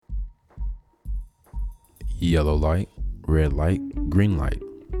Yellow light, red light, green light.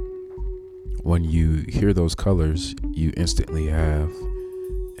 When you hear those colors, you instantly have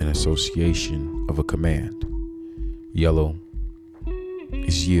an association of a command. Yellow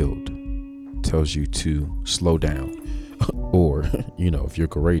is yield, tells you to slow down. Or, if you're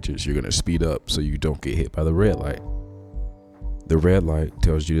courageous, you're going to speed up so you don't get hit by the red light. The red light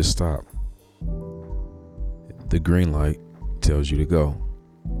tells you to stop. The green light tells you to go.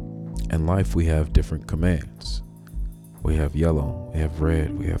 In life, we have different commands. We have yellow, we have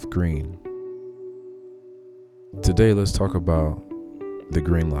red, we have green. Today, let's talk about the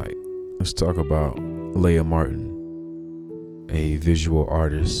green light. Let's talk about Leah Martin, a visual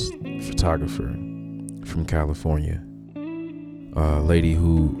artist, photographer from California. A lady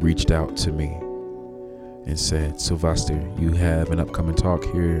who reached out to me and said, Sylvester, you have an upcoming talk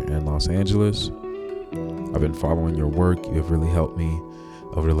here in Los Angeles. I've been following your work. You have really helped me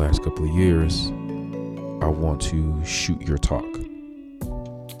over the last couple of years. I want to shoot your talk.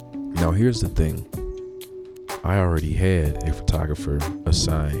 Now, here's the thing. I already had a photographer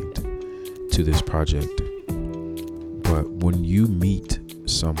assigned to this project. But when you meet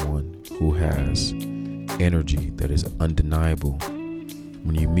someone who has energy that is undeniable,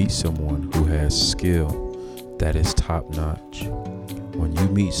 when you meet someone who has skill that is top-notch, when you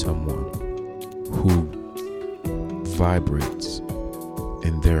meet someone who vibrates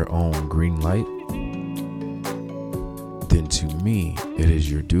in their own green light, then to me, it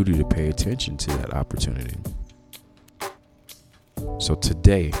is your duty to pay attention to that opportunity. So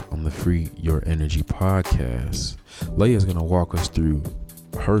today on the Free Your Energy podcast, Leah is going to walk us through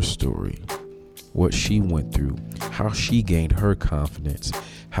her story, what she went through, how she gained her confidence,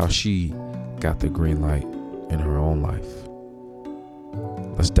 how she got the green light in her own life.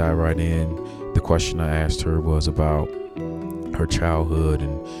 Let's dive right in. The question I asked her was about her childhood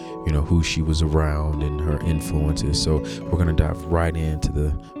and, who she was around and her influences. So we're going to dive right into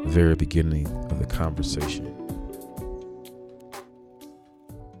the very beginning of the conversation.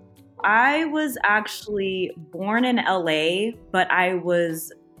 I was actually born in LA, but I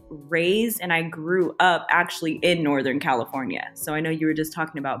was raised and I grew up actually in Northern California. So I know you were just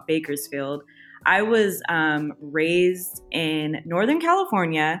talking about Bakersfield. I was raised in Northern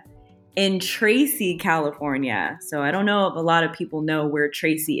California, in Tracy, California. So I don't know if a lot of people know where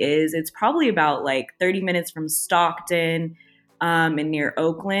Tracy is. It's probably about 30 minutes from Stockton and near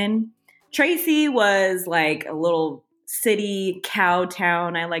Oakland. Tracy was like a little city cow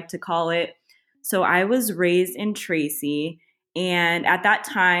town, I like to call it. So I was raised in Tracy. And at that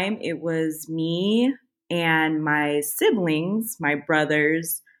time, it was me and my siblings, my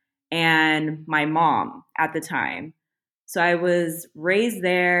brothers, and my mom at the time. So I was raised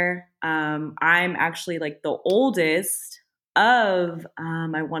there. I'm actually the oldest of,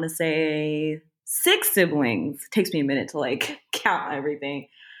 I want to say 6 siblings. It takes me a minute to count everything.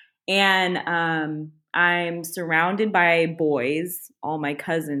 And I'm surrounded by boys. All my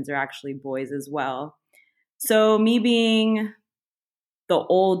cousins are actually boys as well. So me being the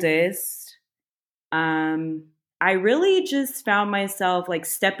oldest, I really just found myself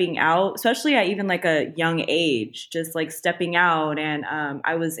stepping out, especially at even a young age, just stepping out. And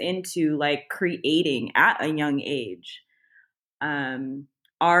I was into creating at a young age,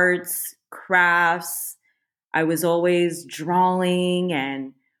 arts, crafts. I was always drawing,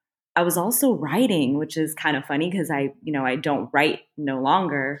 and I was also writing, which is kind of funny because I don't write no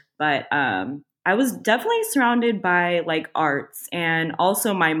longer, but I was definitely surrounded by arts, and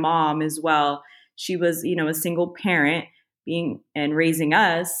also my mom as well. She was, a single parent being and raising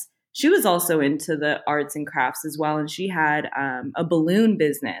us. She was also into the arts and crafts as well. And she had a balloon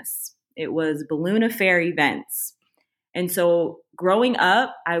business. It was balloon affair events. And so growing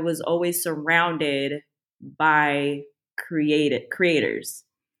up, I was always surrounded by creators.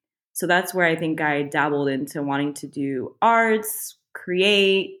 So that's where I think I dabbled into wanting to do arts,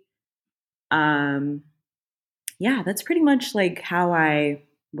 create. That's pretty much how I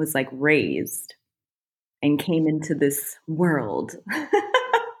was raised and came into this world.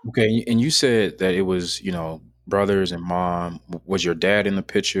 Okay, and you said that it was, brothers and mom. Was your dad in the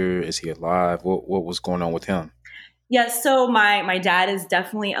picture? Is he alive? What was going on with him? Yes, so my dad is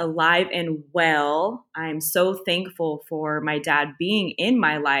definitely alive and well. I'm so thankful for my dad being in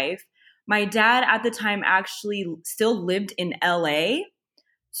my life. My dad at the time actually still lived in LA.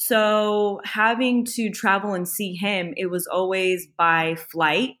 So having to travel and see him, it was always by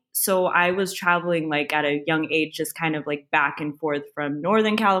flight. So I was traveling at a young age, just kind of back and forth from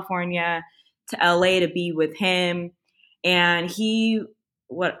Northern California to LA to be with him. And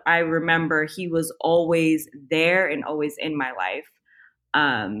what I remember, he was always there and always in my life.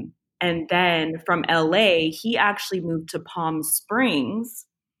 And then from LA, he actually moved to Palm Springs.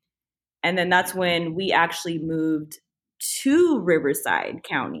 And then that's when we actually moved to Riverside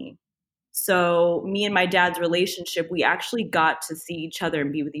County. So, me and my dad's relationship, we actually got to see each other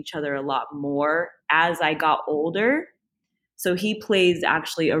and be with each other a lot more as I got older. So, he plays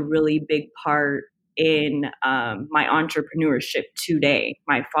actually a really big part in my entrepreneurship today.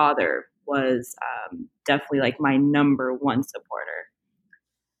 My father was definitely like my number one supporter.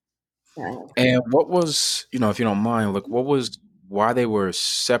 So, And what was, if you don't mind, like what was why they were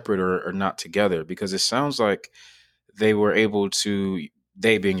separate or not together? Because it sounds like they were able to,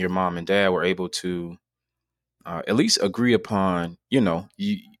 they being your mom and dad, were able to at least agree upon,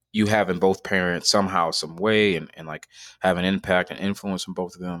 you having both parents somehow, some way, and like have an impact and influence on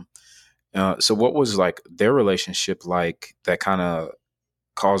both of them. So what was like their relationship like that kind of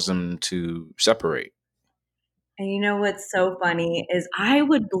caused them to separate? and you know what's so funny is I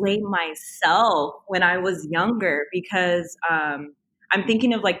would blame myself when I was younger because I'm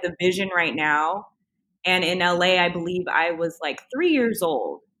thinking of like the vision right now. And in LA, I believe I was like 3 years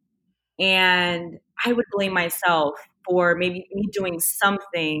old. And I would blame myself for maybe me doing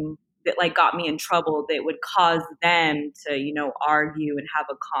something that like got me in trouble that would cause them to, argue and have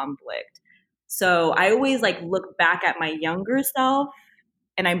a conflict. So I always like look back at my younger self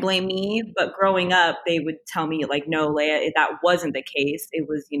and I blame me. But growing up, they would tell me, like, no, Leia, that wasn't the case. It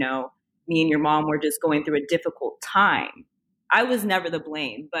was, me and your mom were just going through a difficult time. I was never the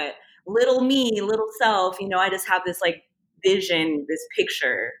blame, but little me, little self, I just have this like vision, this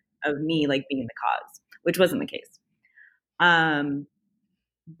picture of me like being the cause, which wasn't the case. Um,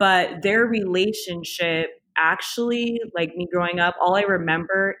 but their relationship actually, like me growing up, all I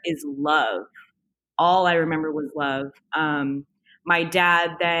remember is love. All I remember was love. My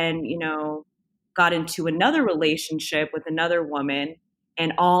dad then, got into another relationship with another woman,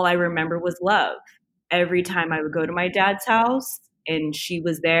 and all I remember was love. Every time I would go to my dad's house and she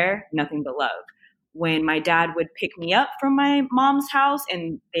was there, nothing but love. When my dad would pick me up from my mom's house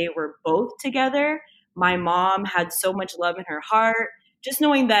and they were both together, my mom had so much love in her heart, just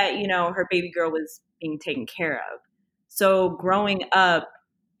knowing that, her baby girl was being taken care of. So growing up,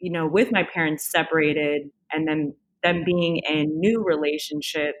 with my parents separated and then them being in new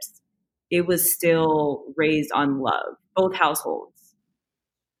relationships, it was still raised on love, both households.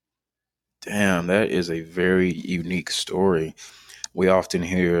 Damn, that is a very unique story. We often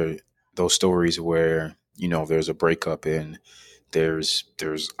hear those stories where, there's a breakup and there's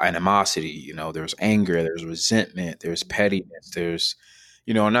animosity, there's anger, there's resentment, there's pettiness, there's,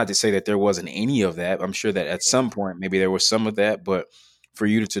 not to say that there wasn't any of that. I'm sure that at some point maybe there was some of that, but for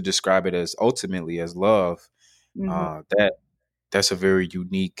you to describe it as ultimately as love, Hmm. that's a very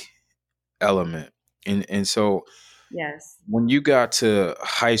unique element. And so Yes. when you got to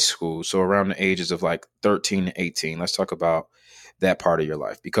high school, so around the ages of like 13 to 18, let's talk about that part of your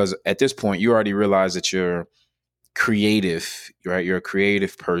life. Because at this point, you already realize that you're creative, right? You're a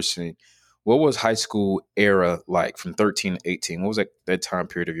creative person. What was high school era like from 13 to 18? What was that time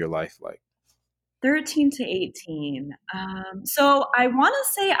period of your life like? 13 to 18. So I want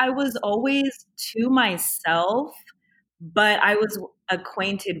to say I was always to myself, but I was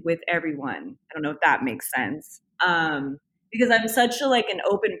acquainted with everyone. I don't know if that makes sense. Because I'm such a like an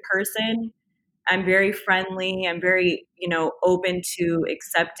open person. I'm very friendly. I'm very, open to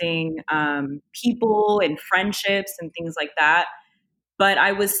accepting people and friendships and things like that. But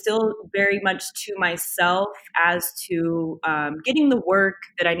I was still very much to myself as to getting the work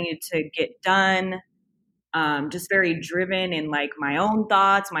that I needed to get done, just very driven in like my own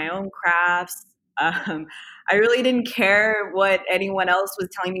thoughts, my own crafts. Um, I really didn't care what anyone else was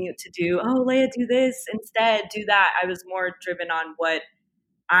telling me to do. Oh, Leia, do this instead, do that. I was more driven on what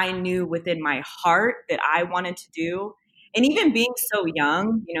I knew within my heart that I wanted to do. And even being so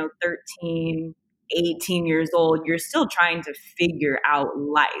young, 13, 18 years old, you're still trying to figure out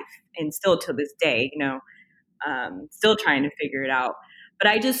life. And still to this day, still trying to figure it out. But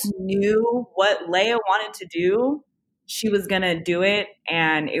I just knew what Leia wanted to do. She was going to do it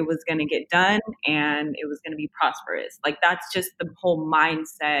and it was going to get done and it was going to be prosperous. Like that's just the whole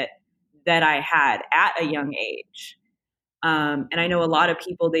mindset that I had at a young age. And I know a lot of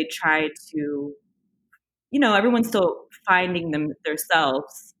people, they try to, everyone's still finding them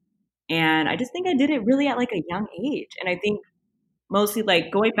themselves. And I just think I did it really at like a young age. And I think mostly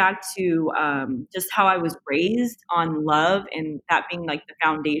like going back to just how I was raised on love and that being like the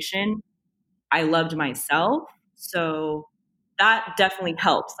foundation. I loved myself. So that definitely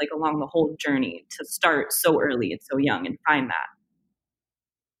helps like along the whole journey to start so early and so young and find that.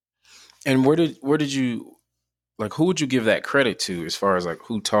 And where did you like who would you give that credit to as far as like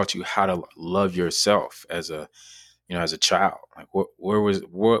who taught you how to love yourself as a, as a child? Like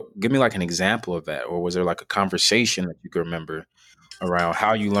what give me like an example of that, or was there like a conversation that you could remember around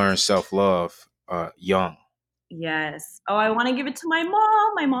how you learn self-love young? Yes. Oh, I want to give it to my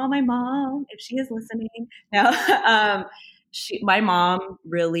mom, if she is listening. No, my mom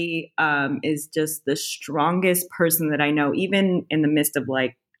really is just the strongest person that I know, even in the midst of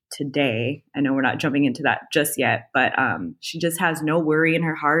like today. I know we're not jumping into that just yet, but she just has no worry in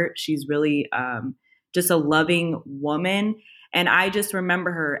her heart. She's really just a loving woman. And I just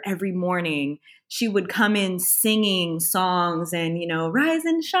remember her every morning. She would come in singing songs and, rise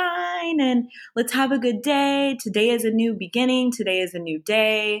and shine and let's have a good day. Today is a new beginning. Today is a new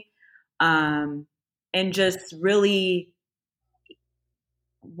day. And just really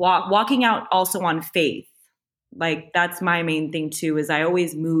walking out also on faith. Like that's my main thing too, is I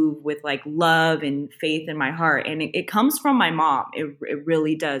always move with like love and faith in my heart. And it comes from my mom. It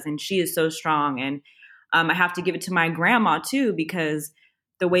really does. And she is so strong. And I have to give it to my grandma too, because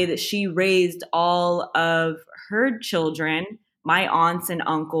the way that she raised all of her children, my aunts and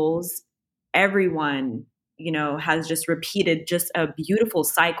uncles, everyone, has just repeated just a beautiful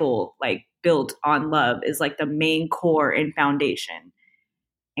cycle, like built on love is like the main core and foundation.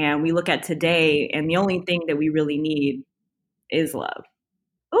 And we look at today, and the only thing that we really need is love.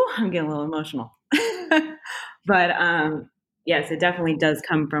 Oh, I'm getting a little emotional. But yes, it definitely does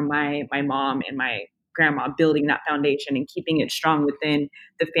come from my mom and my grandma building that foundation and keeping it strong within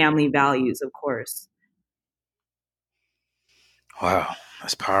the family values, of course. Wow,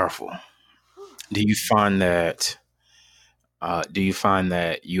 that's powerful. Do you find that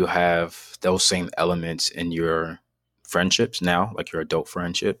you have those same elements in your friendships now, like your adult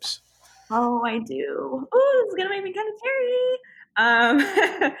friendships? Oh, I do. Oh, this is gonna make me kind of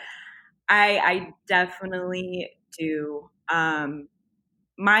scary. I definitely do.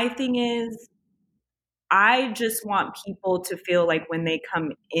 My thing is, I just want people to feel like when they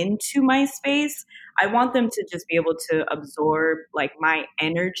come into my space, I want them to just be able to absorb like my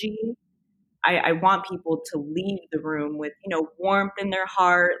energy. I want people to leave the room with, warmth in their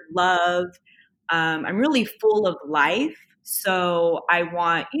heart, love. I'm really full of life. So I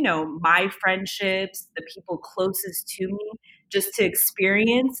want, my friendships, the people closest to me, just to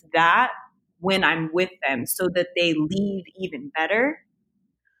experience that when I'm with them so that they leave even better.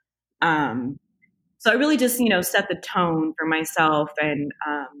 Um, so I really just, set the tone for myself and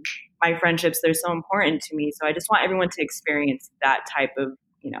my friendships. They're so important to me. So I just want everyone to experience that type of,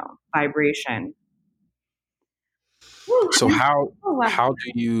 vibration. Whew, So oh, wow. how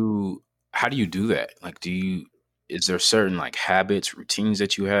do you do that? Like, is there certain like habits, routines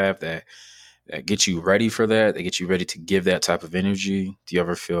that you have that get you ready for that? That get you ready to give that type of energy? Do you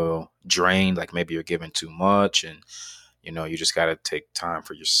ever feel drained? Like maybe you're giving too much, and you just got to take time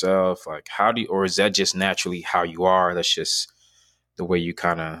for yourself. Like, or is that just naturally how you are? That's just the way you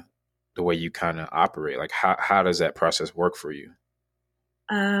kind of operate. Like, how does that process work for you?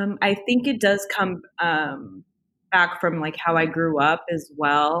 I think it does come back from like how I grew up as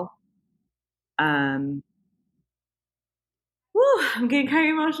well. Um, whew, I'm getting kind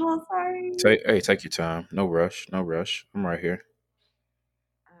of emotional. Sorry. Take your time. No rush. No rush. I'm right here.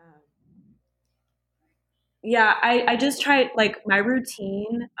 Um, yeah, I just try like my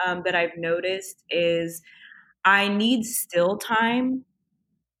routine that I've noticed is I need still time.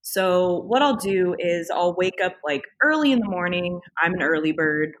 So what I'll do is I'll wake up like early in the morning. I'm an early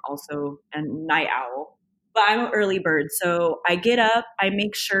bird, also a night owl, but I'm an early bird. So I get up, I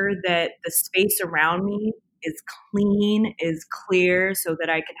make sure that the space around me is clean, is clear so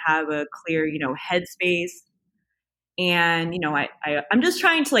that I can have a clear, headspace. And, I'm just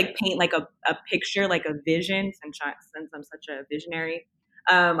trying to like paint like a picture, like a vision since I'm such a visionary.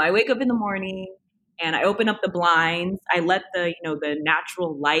 I wake up in the morning and I open up the blinds. I let the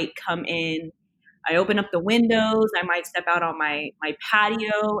natural light come in. I open up the windows. I might step out on my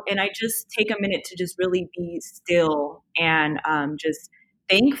patio and I just take a minute to just really be still and just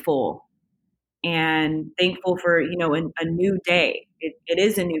thankful and thankful for, a new day. It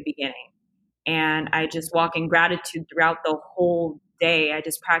is a new beginning. And I just walk in gratitude throughout the whole day. I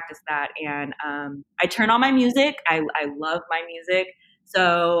just practice that. And I turn on my music. I love my music.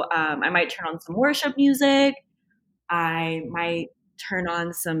 So I might turn on some worship music. I might turn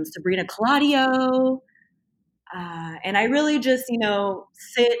on some Sabrina Claudio. And I really just,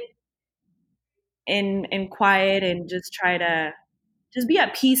 sit in quiet and just try to just be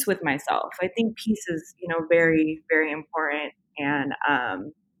at peace with myself. I think peace is, very, very important. And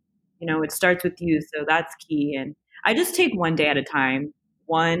it starts with you. So that's key. And I just take one day at a time,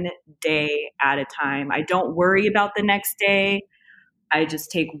 one day at a time. I don't worry about the next day. I just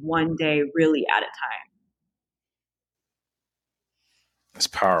take one day really at a time. It's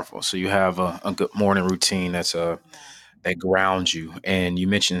powerful. So you have a good morning routine that grounds you. And you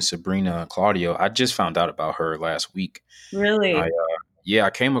mentioned Sabrina Claudio. I just found out about her last week. I Really? Yeah, I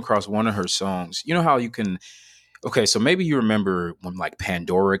came across one of her songs. You know how you can okay, so maybe you remember when like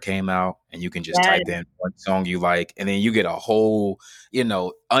Pandora came out and you can just Yes. type in one song you like and then you get a whole,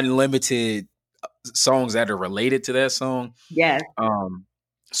 unlimited songs that are related to that song. Yes. Um,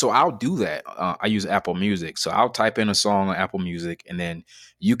 so I'll do that. I use Apple Music. So I'll type in a song on Apple Music and then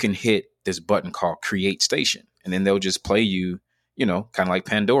you can hit this button called Create Station. And then they'll just play you, kind of like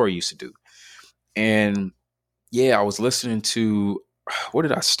Pandora used to do. And yeah, I was listening to what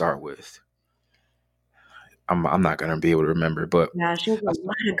did I start with? I'm not gonna be able to remember, but Yeah, she has I, a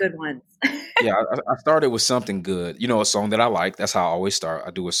lot of good ones. yeah, I started with something good, a song that I like. That's how I always start.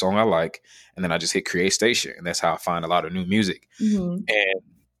 I do a song I like, and then I just hit Create Station, and that's how I find a lot of new music. Hmm. And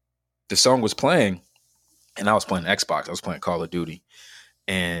the song was playing, and I was playing Xbox. I was playing Call of Duty,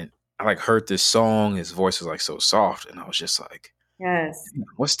 and I like heard this song. His voice was like so soft, and I was just like, Yes.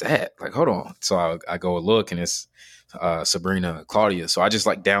 "What's that?" Like, hold on. So I go look, and it's Sabrina Claudia. So I just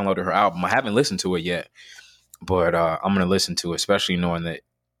like downloaded her album. I haven't listened to it yet, but I'm gonna listen to it, especially knowing that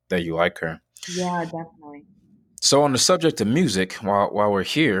you like her. Yeah, definitely. So on the subject of music, while we're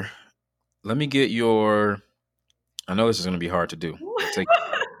here, let me get your. I know this is gonna be hard to do,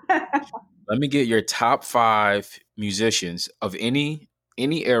 but let me get your top 5 musicians of any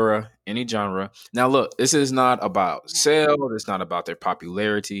era, any genre. Now, look, this is not about sale. It's not about their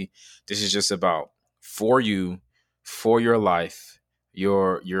popularity. This is just about for you, for your life.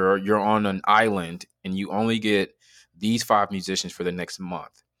 You're on an island, and you only get these 5 musicians for the next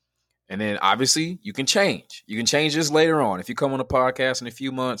month. And then obviously you can change. You can change this later on. If you come on a podcast in a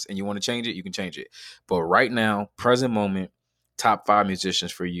few months and you want to change it, you can change it. But right now, present moment, top 5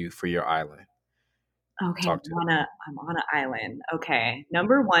 musicians for you for your island. Okay, Talk to I'm on an island. Okay,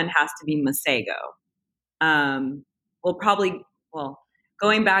 number one has to be Masego. Um, well, probably, well,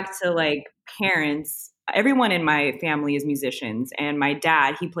 going back to like parents, everyone in my family is musicians, and my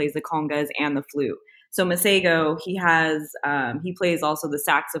dad, he plays the congas and the flute. So Masego, he plays also the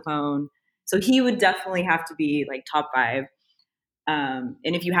saxophone. So he would definitely have to be like top five. And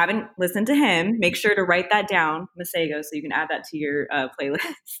if you haven't listened to him, make sure to write that down, Masego, so you can add that to your playlist.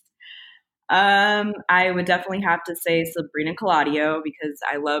 I would definitely have to say Sabrina Claudio because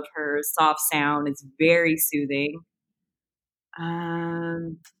I love her soft sound. It's very soothing.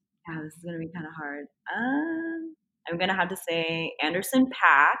 Um, yeah, this is gonna be kind of hard. I'm gonna have to say Anderson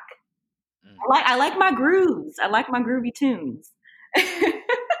Paak. Mm. I like my grooves. I like my groovy tunes.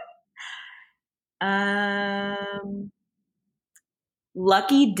 um,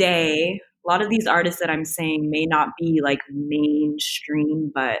 Lucky Day. A lot of these artists that I'm saying may not be like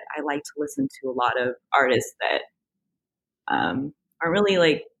mainstream, but I like to listen to a lot of artists that aren't really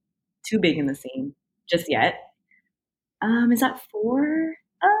like too big in the scene just yet. Is that four?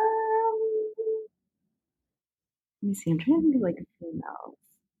 Let me see. I'm trying to think of like a female,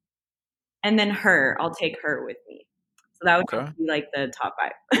 and then her. I'll take her with me. So that would have Okay. to be like the top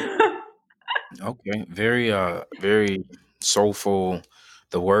five. Okay. Very soulful.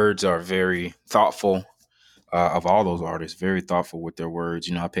 The words are very thoughtful. Of all those artists, very thoughtful with their words.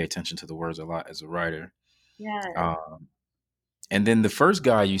 I pay attention to the words a lot as a writer. Yeah. Um, and then the first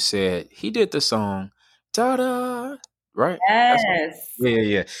guy you said he did the song, "Ta da," right? That's Yes. yeah, yeah,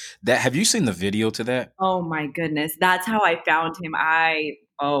 yeah. That have you seen the video to that? Oh my goodness. That's how I found him.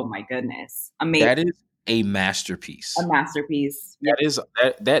 Oh my goodness. Amazing. That is a A masterpiece. masterpiece. Yeah.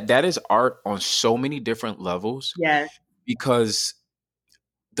 That is art on so many different levels Yes. because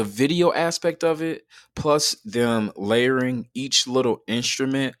the video aspect of it, plus them layering each little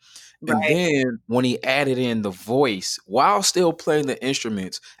instrument. And Right. then when he added in the voice while still playing the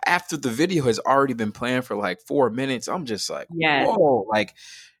instruments, after the video has already been playing for like 4 minutes, I'm just like, Yes. whoa, like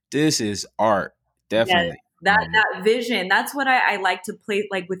this is art. Yes. Definitely. That vision. That's what I like to play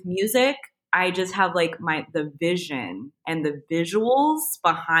like with music. I just have like the vision and the visuals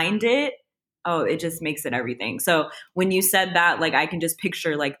behind it. Oh, it just makes it everything. So when you said that, like I can just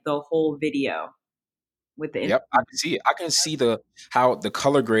picture like the whole video with the Yep, I can see it. I can see how the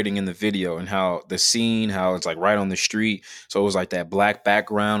color grading in the video and how the scene, how it's like right on the street. So it was like that black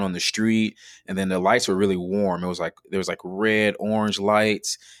background on the street, and then the lights were really warm. It was like there was like red, orange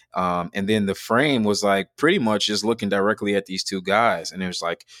lights, and then the frame was like pretty much just looking directly at these two guys. And it was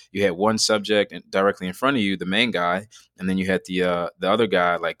like you had one subject directly in front of you, the main guy, and then you had the other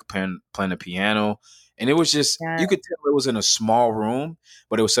guy like playing the piano. And it was just, Yeah. you could tell it was in a small room,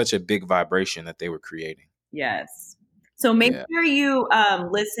 but it was such a big vibration that they were creating. Yes. So make Yeah. sure you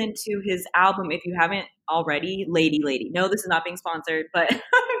listen to his album if you haven't already. Lady Lady. No, this is not being sponsored, but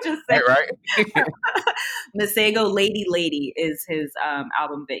I'm just saying. Right. Masego Lady Lady is his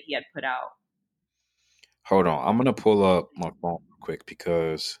album that he had put out. Hold on. I'm going to pull up my phone real quick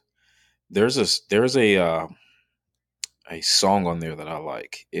because there's a song on there that I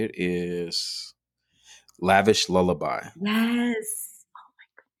like. It is Lavish Lullaby. Yes.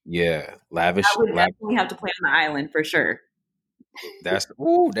 Yeah, I Lavish. would definitely have to play on the island for sure.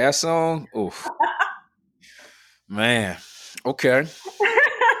 That song. Oof, man. Okay,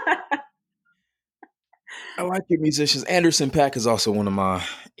 I like your musicians. Anderson Paak is also one of my.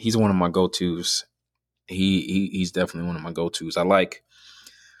 He's one of my go tos. He's definitely one of my go tos. I like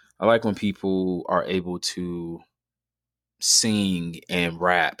when people are able to sing and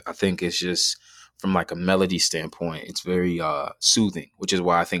rap. I think it's just from like a melody standpoint, it's very soothing, which is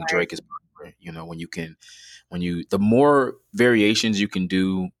why I think Right. Drake is popular. The more variations you can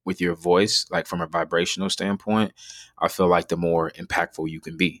do with your voice, like from a vibrational standpoint, I feel like the more impactful you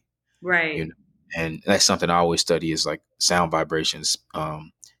can be. Right. You know, and that's something I always study is like sound vibrations.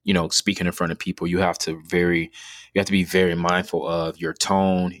 Speaking in front of people, you have to be very mindful of your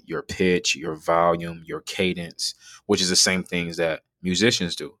tone, your pitch, your volume, your cadence, which is the same things that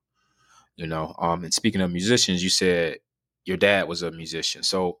musicians do. And speaking of musicians, you said your dad was a musician.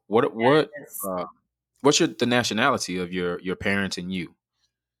 So Yes. uh, what's the nationality of your parents and you?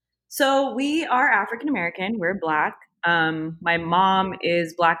 So we are African American. We're Black. My mom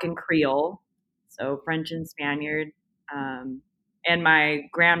is Black and Creole, so French and Spaniard. Um, and my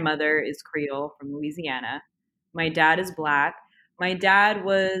grandmother is Creole from Louisiana. My dad is Black. My dad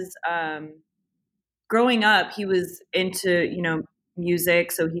was growing up. He was into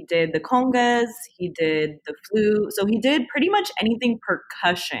music, so he did the congas, he did the flute, so he did pretty much anything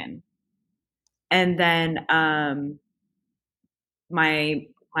percussion. And then my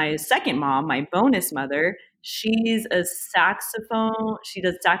second mom, my bonus mother, she's a saxophone. She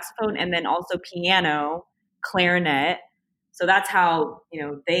does saxophone and then also piano, clarinet. So that's how,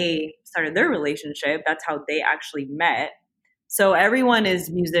 they started their relationship. That's how they actually met. So everyone is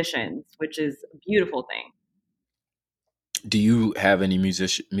musicians, which is a beautiful thing. Do you have any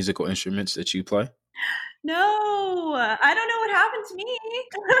musical instruments that you play? No, I don't know what happened to me.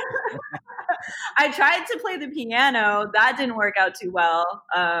 I tried to play the piano. That didn't work out too well.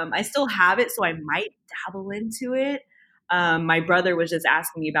 I still have it, so I might dabble into it. My brother was just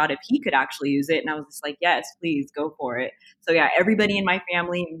asking me about if he could actually use it, and I was just like, yes, please go for it. So yeah, everybody in my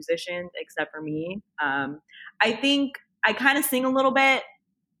family musicians except for me. I think I kind of sing a little bit,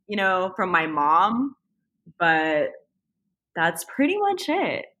 from my mom, but that's pretty much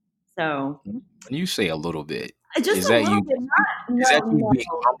it. So When you say a little bit, just is a that little you? bit. Is that you No, being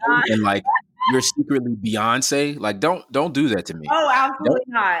humble not. and like you're secretly Beyonce? Like, don't do that to me. Oh, Don't. absolutely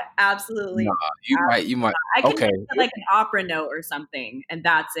not. Absolutely Nah, you might. I can Okay. hit like an opera note or something, and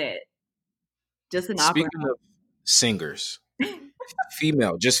that's it. Just an opera Speaking of singers,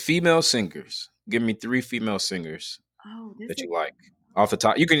 just female singers. Give me 3 female singers Oh, this that is you like off the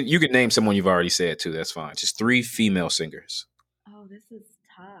top. You can name someone you've already said too. That's fine. Just 3 female singers. this is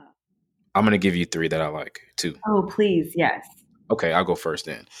tough. I'm gonna give you 3 that I like too. Oh, please, yes. Okay, I'll go first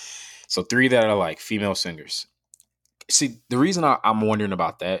then. So 3 that I like, female singers. See, the reason I'm wondering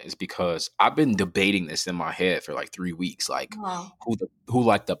about that is because I've been debating this in my head for like 3 weeks, like Oh, who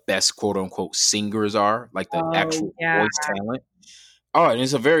like the best quote unquote singers are, like the actual yeah. voice talent. All right,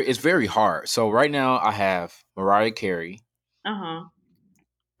 it's very hard. So right now I have Mariah Carey. Uh huh.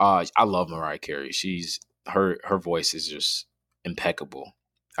 I love Mariah Carey. Her voice is just impeccable.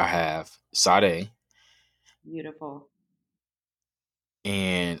 I have Sade, Beautiful.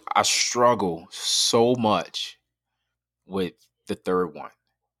 and I struggle so much with the third one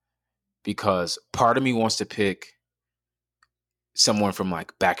because part of me wants to pick someone from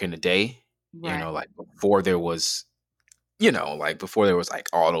like back in the day, Right. like before there was like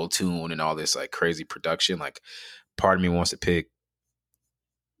auto tune and all this like crazy production. Like part of me wants to pick,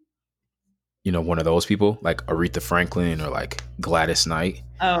 one of those people like Aretha Franklin or like Gladys Knight,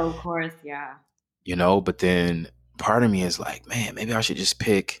 Oh, of course, yeah. but then part of me is like, man, maybe I should just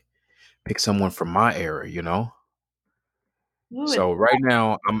pick someone from my era. Ooh, it's So right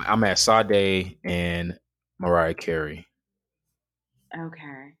now I'm at Sade and Mariah Carey.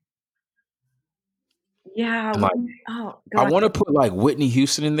 okay. Yeah. And like Go I ahead. want to put like Whitney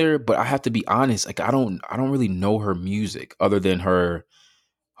Houston in there, but I have to be honest, like I don't really know her music other than her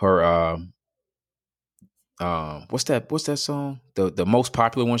What's that song? The most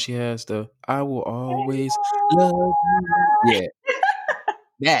popular one she has, the I will always love you. Yeah,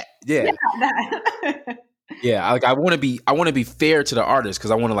 that. Yeah, Yeah. that. Yeah, I want to be fair to the artist because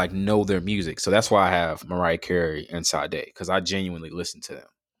I want to like know their music. So that's why I have Mariah Carey and Sade because I genuinely listen to them.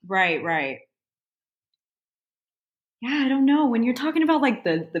 Right, right. Yeah, I don't know. When you're talking about like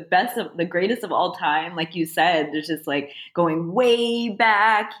the best of the greatest of all time, like you said, there's just like going way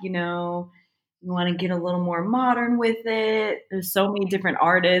back, you know. You want to get a little more modern with it. There's so many different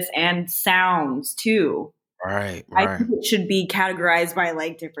artists and sounds too. Right, I right. think it should be categorized by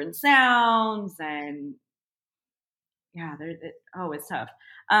like different sounds and yeah, oh, it's tough.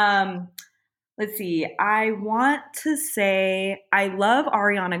 Um, let's see. I want to say I love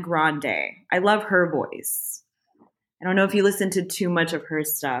Ariana Grande. I love her voice. I don't know if you listen to too much of her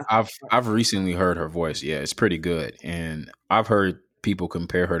stuff. I've recently heard her voice. Yeah, it's pretty good, and I've heard people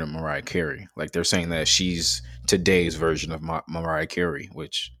compare her to Mariah Carey. Like they're saying that she's today's version of Mariah Carey,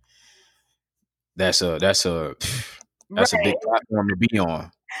 which that's a that's a Right, big platform to be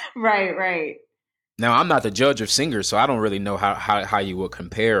on. right, right, Now, I'm not the judge of singers, so I don't really know how you would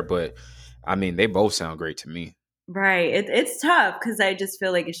compare, but I mean, they both sound great to me. right. It's tough because I just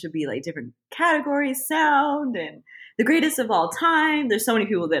feel like it should be like different categories, sound, and the greatest of all time. There's so many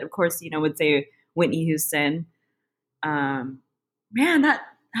people that, of course, would say Whitney Houston. Um, man, that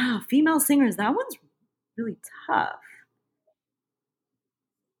female singers, that one's really tough.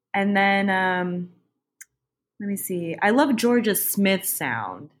 And then let me see. I love Georgia Smith's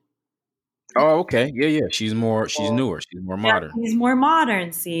sound. Oh, okay. Yeah, yeah. She's newer. She's more Yeah, modern. she's more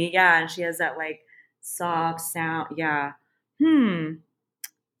modern. See, yeah, and she has that like soft sound. Yeah. Hmm.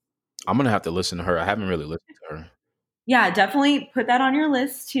 I'm gonna have to listen to her. I haven't really listened to her. Yeah, definitely put that on your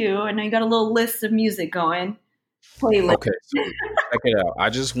list too. I know you got a little list of music going. Playlist. Okay, so check it out. I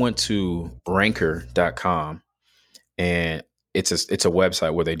just went to ranker.com and it's a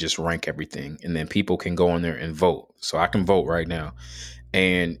website where they just rank everything and then people can go on there and vote. So I can vote right now.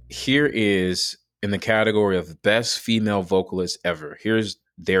 And here is in the category of best female vocalist ever. Here's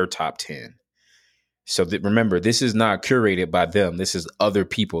their top 10. So remember, this is not curated by them. This is other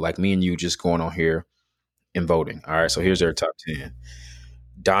people like me and you just going on here and voting. All right. So here's their top 10.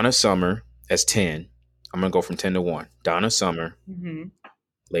 Donna Summer as 10. I'm going to go from 10 to 1. Donna Summer, Hmm.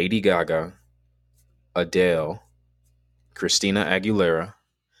 Lady Gaga, Adele, Christina Aguilera,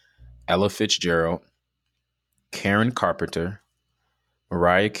 Ella Fitzgerald, Karen Carpenter,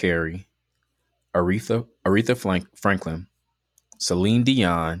 Mariah Carey, Aretha Franklin, Celine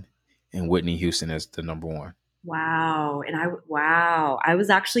Dion, and Whitney Houston as the number one. Wow. Wow. I was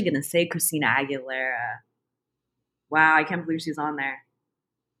actually gonna say Christina Aguilera. Wow, I can't believe she's on there.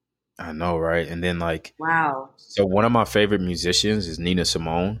 I know, right? And then like, Wow. so one of my favorite musicians is Nina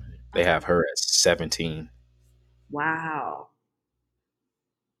Simone. They have her at 17. Wow.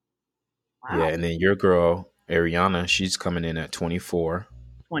 Yeah, Wow. and then your girl Ariana, she's coming in at 24.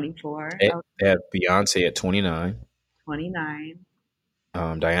 24. They Oh, they have Beyonce at 29. 29.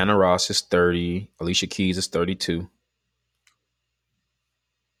 Diana Ross is 30. Alicia Keys is 32.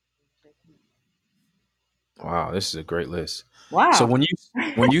 Wow, this is a great list. So Wow. when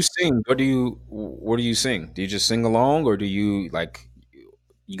you sing, what do you sing? Do you just sing along, or do you like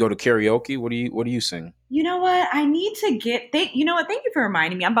you go to karaoke? What do you sing? You know what? I need to get you know what? Thank you for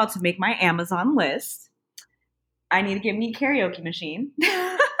reminding me. I'm about to make my Amazon list. I need to get me a karaoke machine.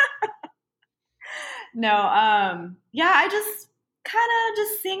 No, yeah, I just kind of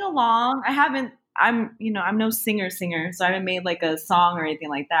just sing along. I'm no singer, so I haven't made like a song or anything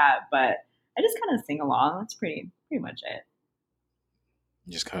like that, but I just kind of sing along. That's pretty much it.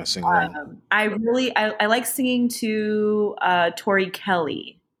 You just kind of sing along. I like singing to Tori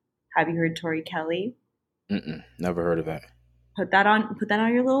Kelly. Have you heard Tori Kelly? Never heard of that. Put that on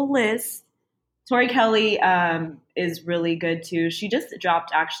your little list. Tori Kelly is really good too. She just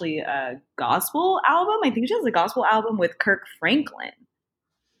dropped actually a gospel album. I think she has a gospel album with Kirk Franklin.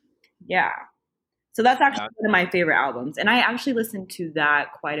 Yeah. So that's actually Uh, one of my favorite albums. And I actually listen to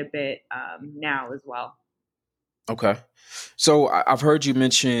that quite a bit now as well. Okay, so I've heard you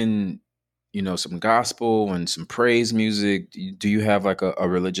mention, some gospel and some praise music. Do you have like a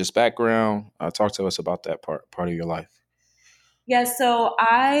religious background? Talk to us about that part of your life. Yeah, so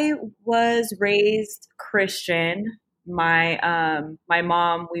I was raised Christian. My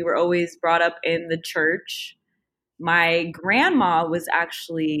mom, we were always brought up in the church. My grandma was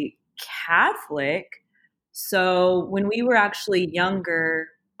actually Catholic. So when we were actually younger,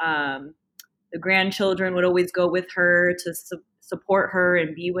 um, the grandchildren would always go with her to support her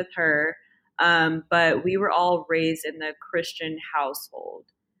and be with her. But we were all raised in the Christian household.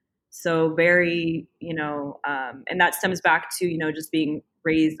 So very, and that stems back to, just being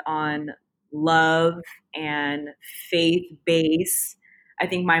raised on love and faith base. I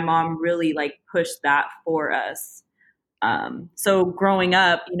think my mom really like pushed that for us. So growing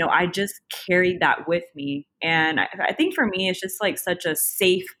up, I just carried that with me. And I think for me, it's just like such a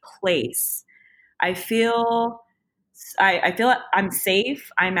safe place. I feel I feel I'm safe.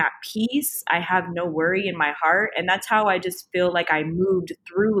 I'm at peace. I have no worry in my heart. And that's how I just feel like I moved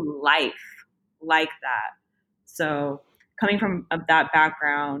through life like that. So coming from that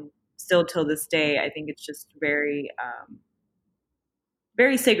background, still till this day, I think it's just very,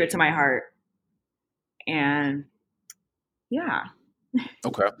 very sacred to my heart. And yeah.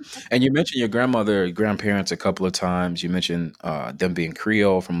 Okay. And you mentioned your grandmother, grandparents a couple of times. You mentioned them being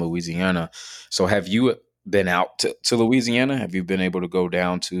Creole from Louisiana. So have you been out to Louisiana? Have you been able to go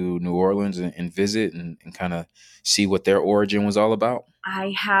down to New Orleans and visit and kind of see what their origin was all about?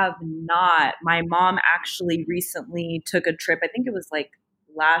 I have not. My mom actually recently took a trip. I think it was like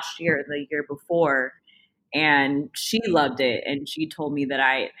last year, the year before, and she loved it. And she told me that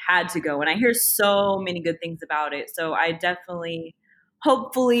I had to go. And I hear so many good things about it. So I definitely,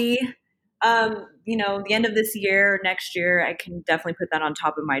 hopefully, the end of this year, next year, I can definitely put that on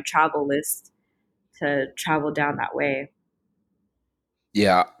top of my travel list to travel down that way.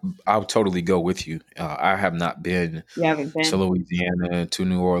 Yeah, I'll totally go with you. I have not been You haven't to been? Louisiana, to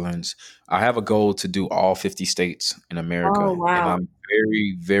New Orleans. I have a goal to do all 50 states in Oh, America, and wow. I'm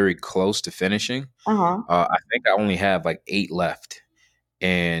very, very close to finishing. Uh huh. I think I only have like 8 left,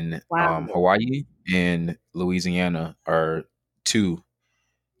 and Wow. Hawaii and Louisiana are two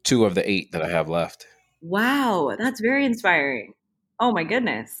two of the 8 that I have left. Wow. That's very inspiring. Oh, my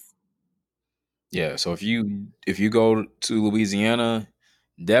goodness. Yeah, so if you go to Louisiana,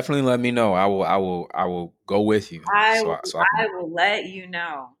 definitely let me know. I will go with you. I So will, I can. I will let you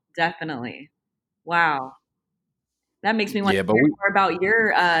know. Definitely. Wow. That makes me want Yeah, to but hear we more about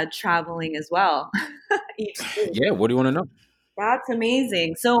your traveling as well. Each state. yeah. What do you want to know? That's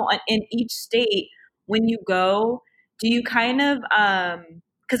amazing. So in each state, when you go, do you kind of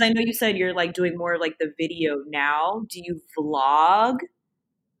because I know you said you're like doing more like the video now. Do you vlog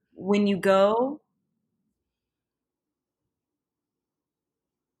when you go?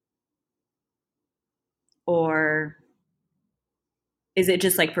 Or is it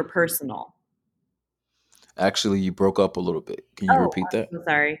just like for personal? Actually, you broke up a little bit. Can you Oh, repeat that? I'm so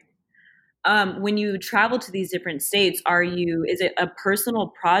sorry. When you travel to these different states, is it a personal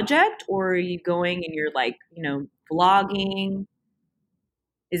project or are you going and you're like, vlogging?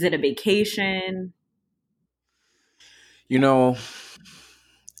 Is it a vacation? You know,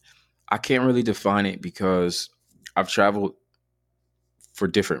 I can't really define it because I've traveled for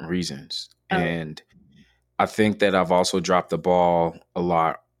different reasons. Oh, And I think that I've also dropped the ball a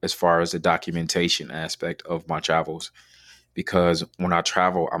lot as far as the documentation aspect of my travels. Because when I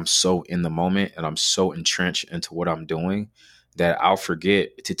travel, I'm so in the moment and I'm so entrenched into what I'm doing that I'll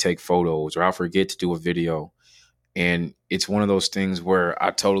forget to take photos or I'll forget to do a video. And it's one of those things where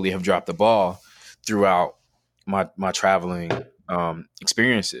I totally have dropped the ball throughout my traveling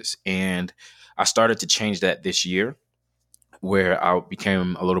experiences. And I started to change that this year where I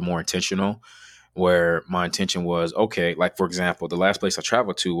became a little more intentional, where my intention was okay, like for example, the last place I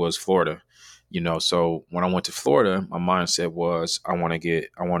traveled to was Florida. So when I went to Florida, my mindset was I want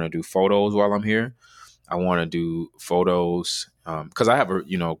to do photos while I'm here. I want to do photos because I have a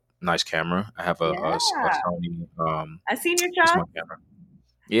nice camera. I have a yeah. Sony. I've seen your What's my shots. camera?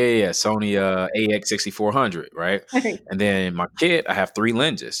 Yeah, Sony AX6400, right? And then my kit, I have 3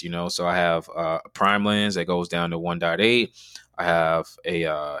 lenses. So I have a prime lens that goes down to 1.8. I have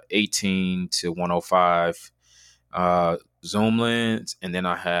a 18 to 105 zoom lens, and then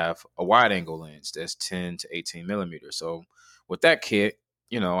I have a wide angle lens that's 10 to 18 millimeters. So with that kit,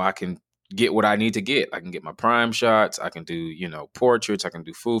 I can get what I need to get. I can get my prime shots. I can do portraits. I can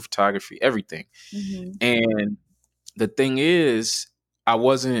do food photography, everything. Hmm. And the thing is, I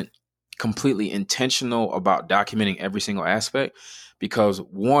wasn't completely intentional about documenting every single aspect because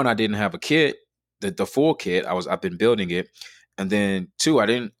one, I didn't have a kit, the full kit. I've been building it, and then two, I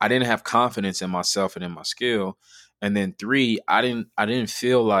didn't have confidence in myself and in my skill, and then three, I didn't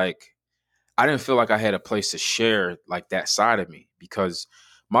feel like I had a place to share like that side of me because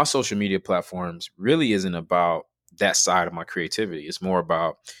my social media platforms really isn't about that side of my creativity. It's more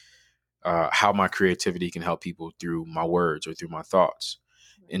about how my creativity can help people through my words or through my thoughts.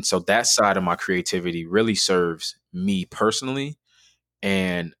 And so that side of my creativity really serves me personally.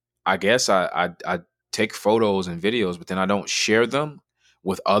 And I guess I take photos and videos, but then I don't share them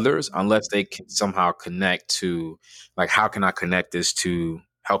with others unless they can somehow connect to like how can I connect this to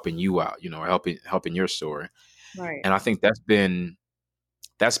helping you out, or helping your story. Right. And I think that's been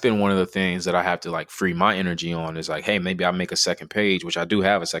one of the things that I have to like free my energy on, is like, hey, maybe I make a second page, which I do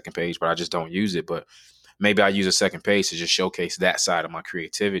have a second page, but I just don't use it. But maybe I use a second page to just showcase that side of my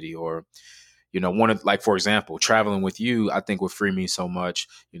creativity. Or, one of, like, for example, traveling with you, I think would free me so much,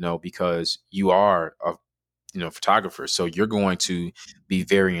 because you are a photographer. So you're going to be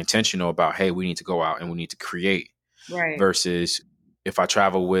very intentional about, hey, we need to go out and we need to create, Right. versus if I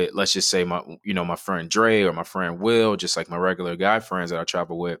travel with, let's just say my friend Dre or my friend Will, just like my regular guy friends that I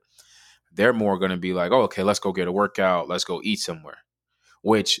travel with, they're more going to be like, oh, okay, let's go get a workout. Let's go eat somewhere,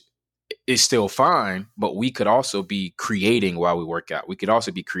 which is still fine. But we could also be creating while we work out. We could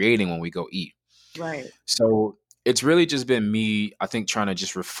also be creating when we go eat. Right. So it's really just been me, I think, trying to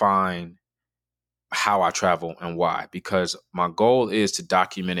just refine how I travel and why, because my goal is to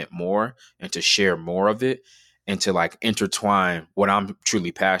document it more and to share more of it and to like intertwine what I'm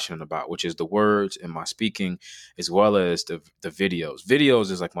truly passionate about, which is the words and my speaking, as well as the videos.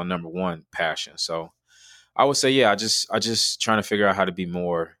 Videos is like my number one passion. So I would say, yeah, I just trying to figure out how to be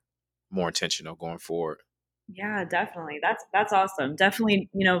more intentional going forward. Yeah, definitely. That's awesome. Definitely,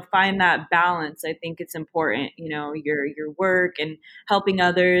 find that balance. I think it's important, your work and helping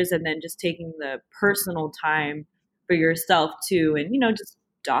others, and then just taking the personal time for yourself too, and just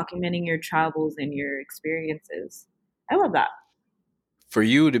documenting your travels and your experiences. I love that. For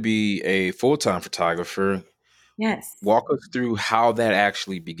you to be a full-time photographer, Yes. walk us through how that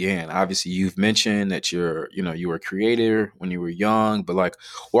actually began. Obviously, you've mentioned that you were a creator when you were young, but like,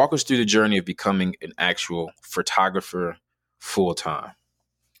 walk us through the journey of becoming an actual photographer full time.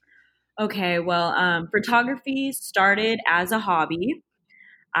 Okay, well, photography started as a hobby.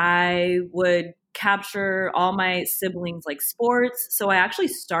 I would capture all my siblings like sports. So I actually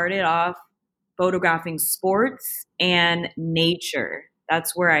started off photographing sports and nature.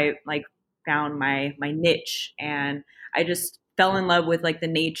 That's where I like found my niche, and I just fell in love with like the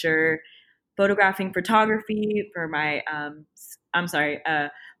nature, photographing photography for my I'm sorry,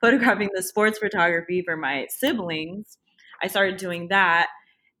 photographing the sports photography for my siblings. I started doing that,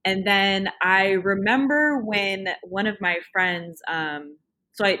 and then I remember when one of my friends,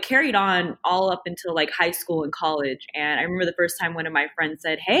 so I carried on all up until like high school and college. And I remember the first time one of my friends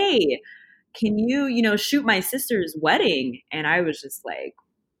said, "Hey, can you, shoot my sister's wedding?" And I was just like,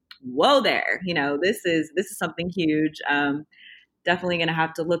 "Whoa there, this is something huge. Definitely going to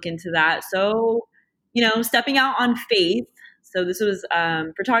have to look into that." So, stepping out on faith. So this was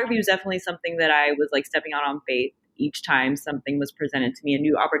photography was definitely something that I was like stepping out on faith each time something was presented to me, a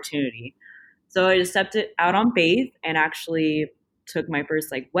new opportunity. So I just stepped it out on faith and actually took my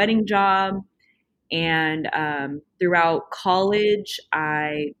first like wedding job. And throughout college,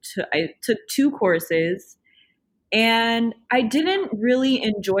 I took two courses, and I didn't really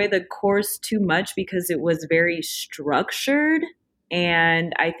enjoy the course too much because it was very structured.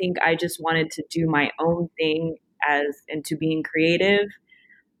 And I think I just wanted to do my own thing as into being creative.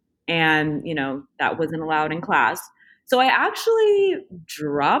 And, that wasn't allowed in class. So I actually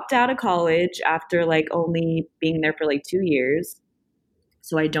dropped out of college after like only being there for like 2 years.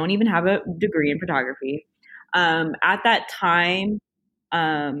 So I don't even have a degree in photography. At that time,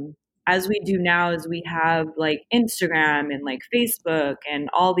 um, as we do now, is we have like Instagram and like Facebook and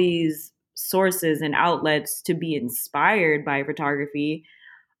all these sources and outlets to be inspired by photography.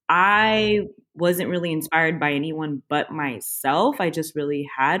 I wasn't really inspired by anyone but myself. I just really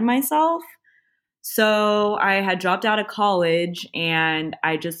had myself. So I had dropped out of college and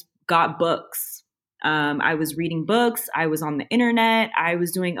I just got books. I was reading books. I was on the internet. I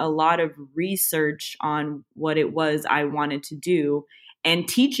was doing a lot of research on what it was I wanted to do and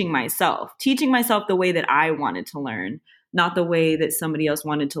teaching myself the way that I wanted to learn, not the way that somebody else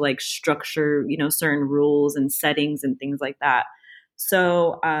wanted to like structure, certain rules and settings and things like that.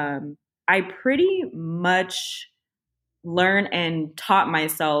 So I pretty much learn and taught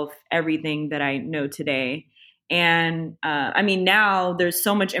myself everything that I know today. And I mean, now there's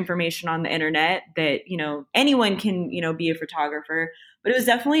so much information on the internet that, anyone can, be a photographer. But it was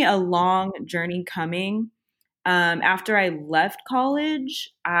definitely a long journey coming. After I left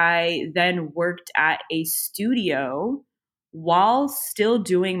college, I then worked at a studio while still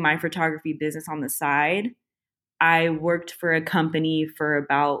doing my photography business on the side. I worked for a company for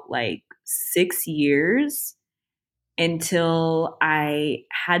about like 6 years until I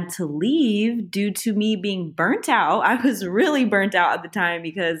had to leave due to me being burnt out. I was really burnt out at the time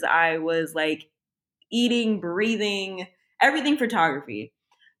because I was like eating, breathing, everything photography.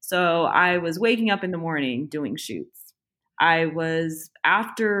 So I was waking up in the morning doing shoots. I was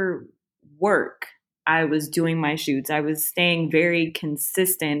after work. I was doing my shoots. I was staying very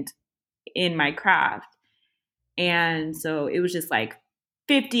consistent in my craft. And so it was just like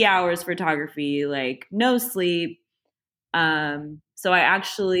 50 hours photography, like no sleep. So I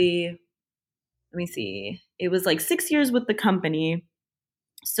actually, let me see, it was like 6 years with the company,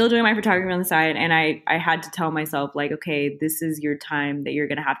 still doing my photography on the side. And I had to tell myself, like, okay, this is your time that you're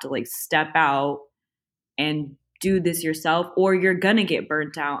going to have to like step out and do this yourself, or you're going to get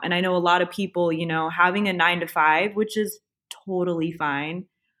burnt out. And I know a lot of people, having a 9 to 5, which is totally fine,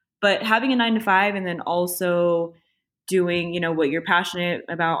 but having a 9 to 5 and then also doing, what you're passionate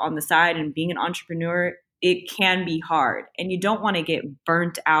about on the side and being an entrepreneur, it can be hard. And you don't want to get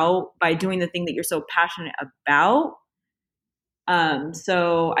burnt out by doing the thing that you're so passionate about.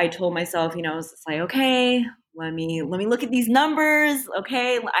 So I told myself, it's like, okay, let me look at these numbers.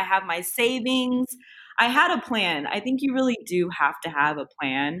 Okay. I have my savings. I had a plan. I think you really do have to have a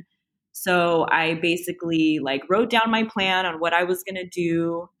plan. So I basically like wrote down my plan on what I was going to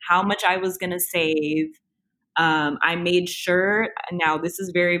do, how much I was going to save. I made sure, now this is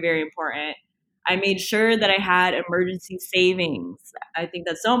very, very important. I made sure that I had emergency savings. I think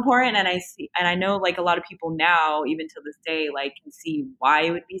that's so important. And I know like a lot of people now, even to this day, like can see why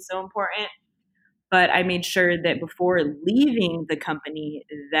it would be so important. But I made sure that before leaving the company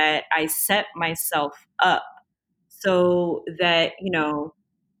that I set myself up so that,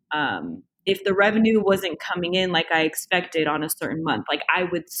 if the revenue wasn't coming in like I expected on a certain month, like I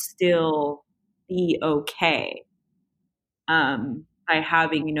would still be okay by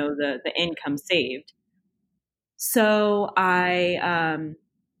having, the income saved. So I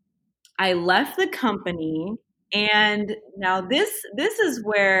left the company, and now this is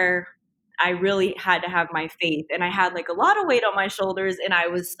where I really had to have my faith, and I had like a lot of weight on my shoulders, and I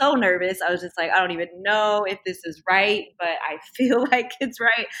was so nervous. I was just like, I don't even know if this is right, but I feel like it's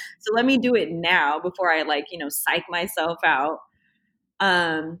right. So let me do it now before I like, psych myself out.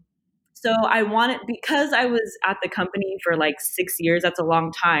 Um, so I wanted, because I was at the company for like 6 years, that's a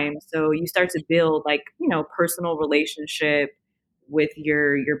long time. So you start to build like, personal relationship with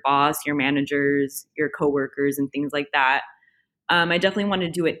your boss, your managers, your coworkers, and things like that. I definitely want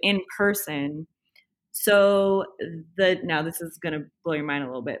to do it in person. So now this is gonna blow your mind a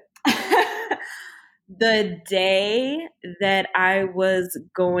little bit. The day that I was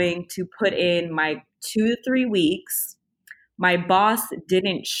going to put in my 2 to 3 weeks, my boss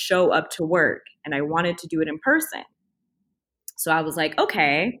didn't show up to work, and I wanted to do it in person. So I was like,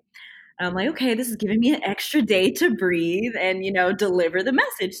 okay. And I'm like, okay, this is giving me an extra day to breathe and, deliver the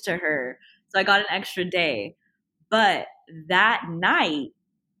message to her. So I got an extra day. But that night,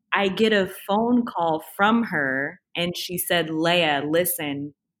 I get a phone call from her, and she said, Leah,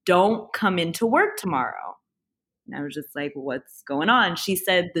 listen, don't come into work tomorrow. And I was just like, what's going on? She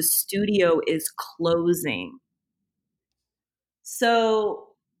said, the studio is closing. So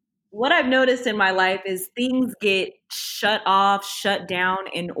what I've noticed in my life is things get shut off, shut down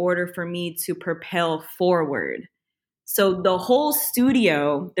in order for me to propel forward. So the whole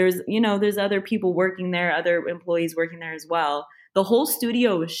studio, there's other people working there, other employees working there as well. The whole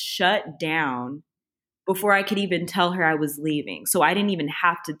studio was shut down before I could even tell her I was leaving. So I didn't even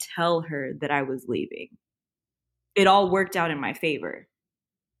have to tell her that I was leaving. It all worked out in my favor.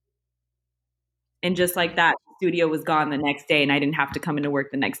 And just like that, the studio was gone the next day, and I didn't have to come into work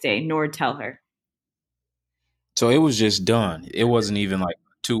the next day, nor tell her. So it was just done. It wasn't even like a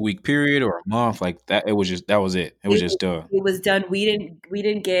 2 week period or a month like that. It was just, that was it. It was just done. It was done. We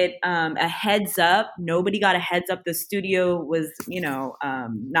didn't get a heads up. Nobody got a heads up. The studio was,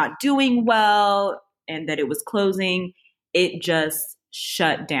 not doing well, and that it was closing. It just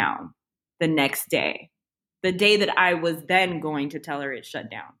shut down the next day. The day that I was then going to tell her it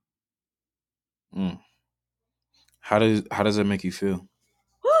shut down. Mm. How does that make you feel?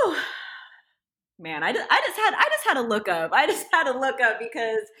 Whew. Man, I just had to look up. I just had to look up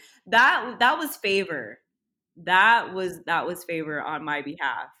because that was favor. That was favor on my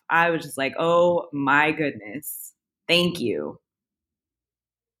behalf. I was just like, oh my goodness, thank you.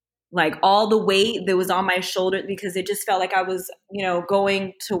 Like all the weight that was on my shoulder, because it just felt like I was,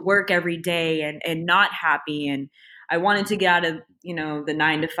 going to work every day and not happy. And I wanted to get out of, the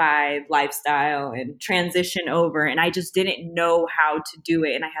 9 to 5 lifestyle and transition over. And I just didn't know how to do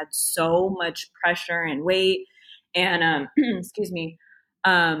it. And I had so much pressure and weight. And excuse me.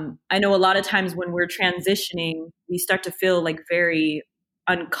 I know a lot of times when we're transitioning, we start to feel like very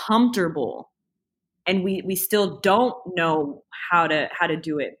uncomfortable, and we still don't know how to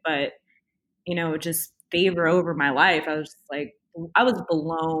do it. But just favor over my life. I was just like, I was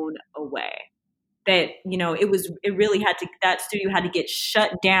blown away. that, that studio had to get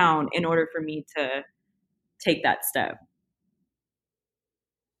shut down in order for me to take that step.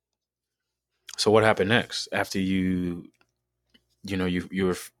 So what happened next after you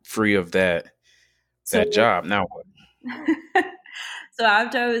were free of that So job? Now what? so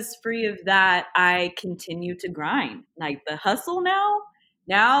after I was free of that, I continued to grind. Like the hustle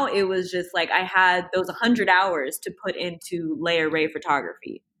now it was just like I had those 100 hours to put into lay array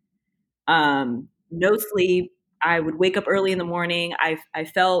photography. No sleep. I would wake up early in the morning. I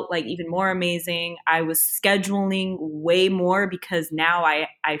felt like even more amazing. I was scheduling way more because now I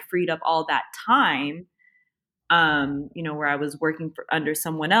freed up all that time. Where I was working for under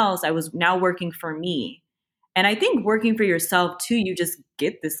someone else, I was now working for me. And I think working for yourself too, you just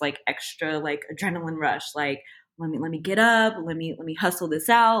get this like extra like adrenaline rush. Like, let me get up, let me hustle this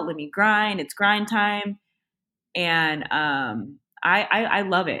out, let me grind. It's grind time. And I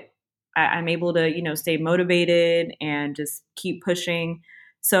love it. I'm able to, stay motivated and just keep pushing.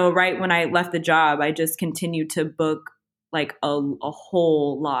 So right when I left the job, I just continued to book like a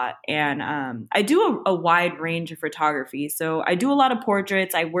whole lot. And I do a wide range of photography. So I do a lot of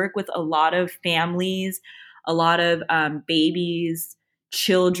portraits. I work with a lot of families, a lot of babies,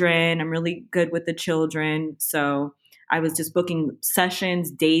 children. I'm really good with the children. So I was just booking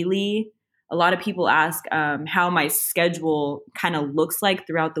sessions daily. A lot of people ask how my schedule kind of looks like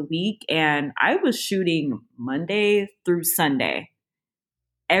throughout the week. And I was shooting Monday through Sunday,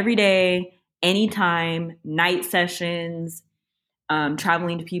 every day, anytime, night sessions,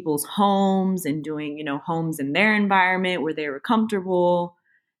 traveling to people's homes and doing, homes in their environment where they were comfortable,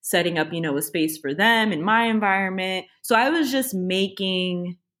 setting up, a space for them in my environment. So I was just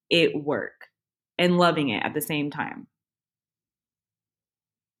making it work and loving it at the same time.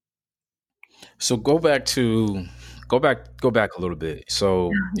 So go back a little bit.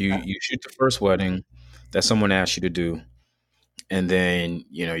 So you shoot the first wedding that someone asked you to do, and then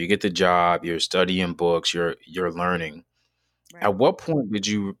you get the job, you're studying books, you're learning. Right. At what point did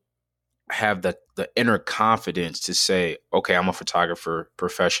you have the inner confidence to say, okay, I'm a photographer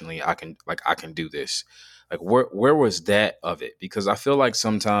professionally, I can do this? Like where was that of it? Because I feel like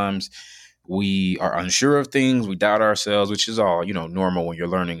sometimes we are unsure of things, we doubt ourselves, which is all normal when you're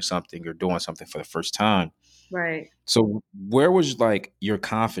learning something, you're doing something for the first time. Right. So where was like your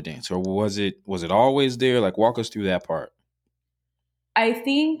confidence, or was it always there? Like walk us through that part. I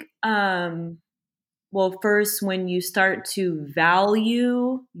think, well, first, when you start to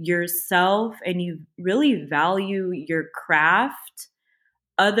value yourself and you really value your craft,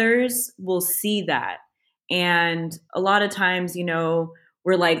 others will see that. And a lot of times,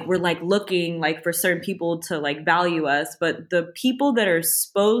 we're like looking like for certain people to like value us, but the people that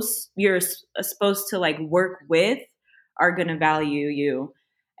you're supposed to like work with are going to value you.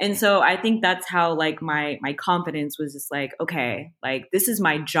 And so I think that's how like my confidence was just like, okay, like this is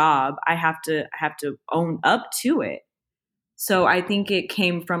my job. I have to own up to it. So I think it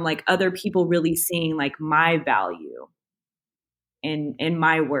came from like other people really seeing like my value in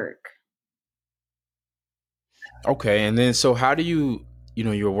my work. Okay, and then so how do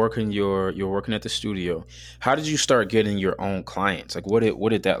you're working at the studio. How did you start getting your own clients? Like what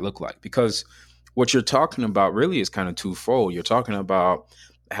did that look like? Because what you're talking about really is kind of twofold. You're talking about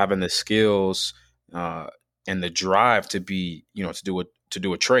having the skills uh, and the drive to be, to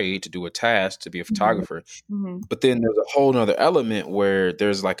do a trade, to do a task, to be a Mhm. photographer. Mhm. But then there's a whole nother element where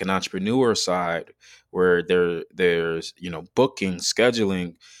there's like an entrepreneur side where there's booking,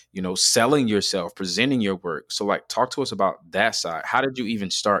 scheduling, selling yourself, presenting your work. So like talk to us about that side. How did you even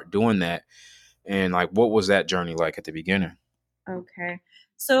start doing that? And like what was that journey like at the beginning? Okay.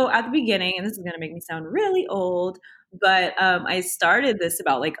 So at the beginning, and this is going to make me sound really old, but I started this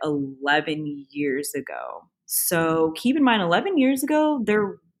about like 11 years ago. So keep in mind, 11 years ago,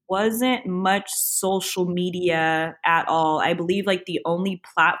 there wasn't much social media at all. I believe like the only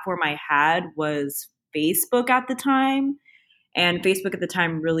platform I had was Facebook at the time. And Facebook at the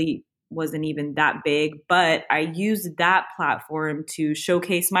time really wasn't even that big, but I used that platform to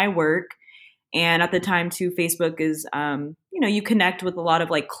showcase my work. And at the time, too, Facebook is, you connect with a lot of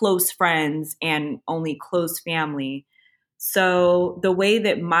like close friends and only close family. So the way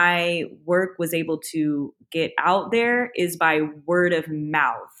that my work was able to get out there is by word of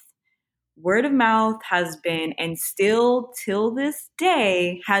mouth. Word of mouth has been, and still till this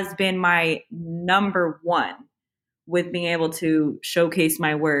day, has been my number one with being able to showcase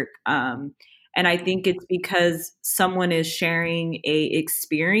my work. And I think it's because someone is sharing a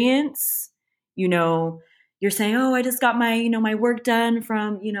experience. You know, you're saying, "Oh, I just got my my work done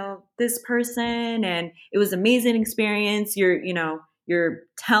from this person, and it was an amazing experience." you're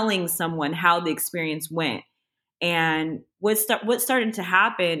telling someone how the experience went. And what started to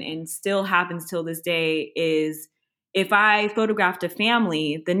happen and still happens till this day is if I photographed a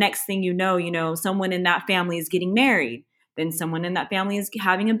family, the next thing you know, someone in that family is getting married, then someone in that family is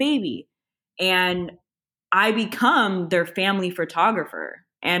having a baby. And I become their family photographer.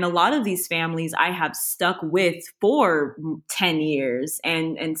 And a lot of these families I have stuck with for 10 years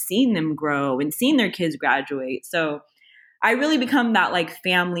and seen them grow and seen their kids graduate. So I really become that like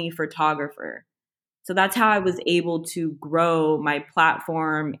family photographer. So that's how I was able to grow my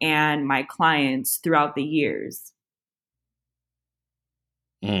platform and my clients throughout the years.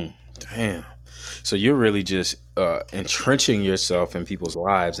 Damn. So you're really just entrenching yourself in people's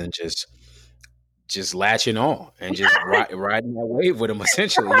lives and just latching on and just riding that wave with them.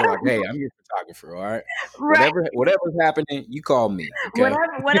 Essentially, you're like, "Hey, I'm your photographer. All right, Right. whatever's happening, you call me. Okay."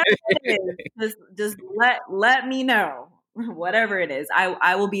 Whatever it is, just let me know. Whatever it is,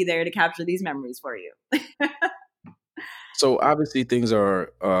 I will be there to capture these memories for you. So obviously things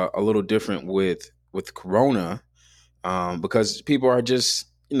are a little different with Corona, because people are just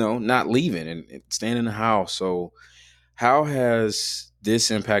not leaving and staying in the house. So how has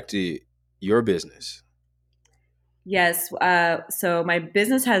this impacted your business? Yes. So my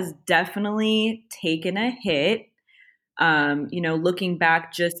business has definitely taken a hit. Looking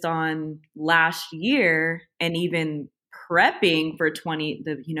back just on last year and even prepping for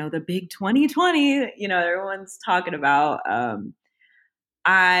the big 2020, everyone's talking about.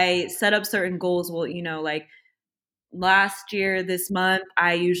 I set up certain goals. Well, like last year this month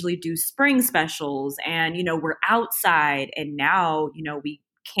I usually do spring specials, and we're outside, and now we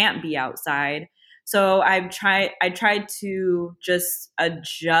can't be outside. So I tried to just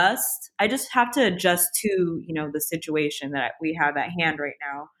adjust. I just have to adjust to the situation that we have at hand right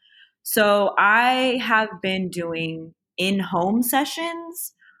now. So I have been doing in-home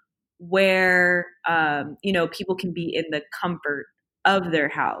sessions where people can be in the comfort of their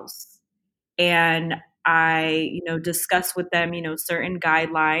house, and I discuss with them certain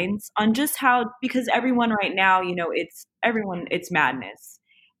guidelines on just how, because everyone right now it's madness.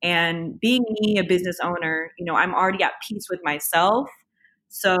 And being me, a business owner, I'm already at peace with myself.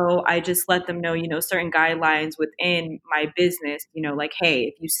 So I just let them know certain guidelines within my business, like, hey,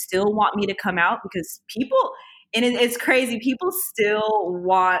 if you still want me to come out, because people, and it's crazy, people still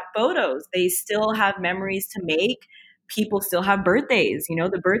want photos, they still have memories to make, people still have birthdays.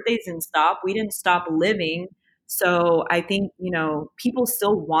 The birthdays didn't stop. We didn't stop living. So I think, people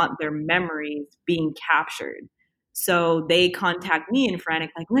still want their memories being captured. So they contact me in frantic,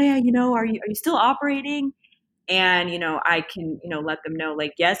 like, Leah, are you still operating? And I can let them know,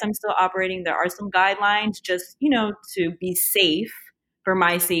 like, yes, I'm still operating, there are some guidelines, just to be safe, for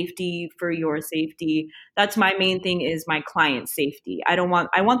my safety, for your safety. That's my main thing, is my client safety. I want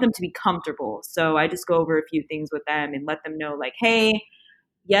them to be comfortable, so I just go over a few things with them and let them know, like, hey,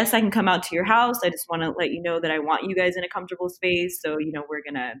 yes, I can come out to your house, I just want to let you know that I want you guys in a comfortable space, so we're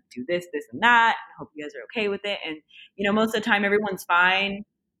gonna do this and that. I hope you guys are okay with it. And most of the time everyone's fine.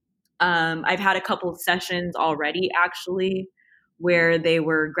 I've had a couple of sessions already, actually, where they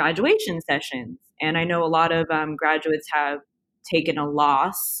were graduation sessions. And I know a lot of graduates have taken a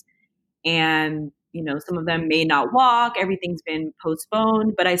loss, and, some of them may not walk, everything's been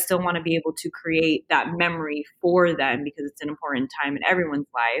postponed, but I still want to be able to create that memory for them, because it's an important time in everyone's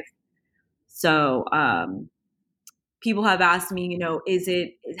life. So, people have asked me, how is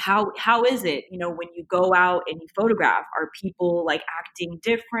it, when you go out and you photograph, are people like acting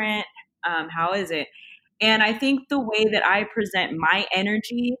different? How is it? And I think the way that I present my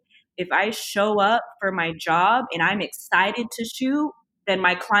energy, if I show up for my job and I'm excited to shoot, then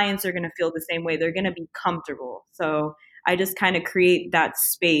my clients are going to feel the same way. They're going to be comfortable. So I just kind of create that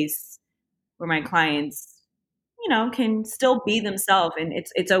space where my clients, can still be themselves, and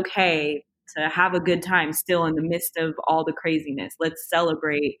it's okay to have a good time still in the midst of all the craziness. Let's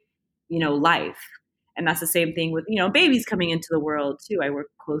celebrate, life. And that's the same thing with, babies coming into the world too. I work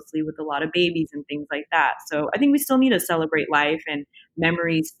closely with a lot of babies and things like that. So I think we still need to celebrate life, and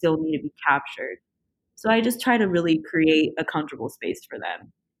memories still need to be captured. So I just try to really create a comfortable space for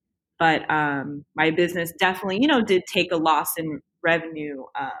them. But my business definitely, did take a loss in revenue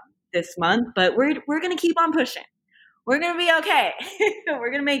this month, but we're gonna keep on pushing. We're gonna be okay.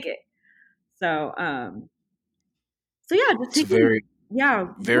 We're gonna make it. So so yeah, just It's a taking, very, yeah,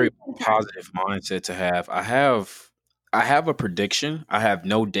 really very positive mindset to have. I have a prediction. I have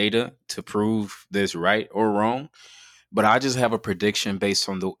no data to prove this right or wrong, but I just have a prediction based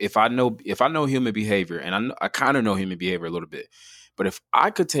on the if I know human behavior, and I kind of know human behavior a little bit. But if I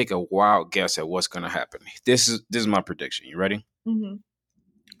could take a wild guess at what's going to happen, this is my prediction. You ready? Hmm.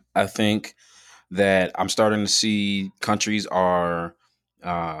 I think that I'm starting to see countries are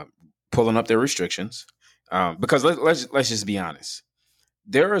uh, pulling up their restrictions because let's just be honest.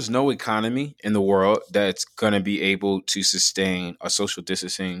 There is no economy in the world that's going to be able to sustain a social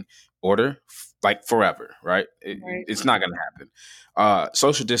distancing order like forever, right? Right. It's not going to happen.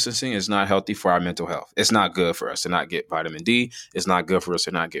 Social distancing is not healthy for our mental health. It's not good for us to not get vitamin D. It's not good for us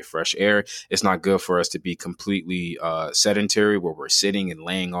to not get fresh air. It's not good for us to be completely sedentary where we're sitting and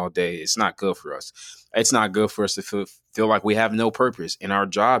laying all day. It's not good for us. It's not good for us to feel like we have no purpose. And our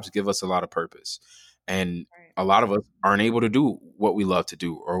jobs give us a lot of purpose. And Right. a lot of us aren't able to do what we love to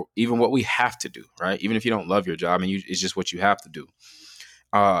do or even what we have to do, right? Even if you don't love your job and it's just what you have to do.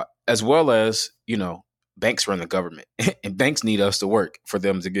 As well as, banks run the government and banks need us to work for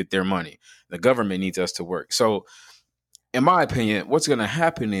them to get their money. The government needs us to work. So, in my opinion, what's going to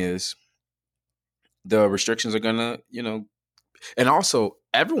happen is the restrictions are going to, and also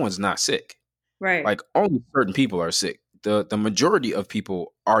everyone's not sick. Right. Like only certain people are sick. The majority of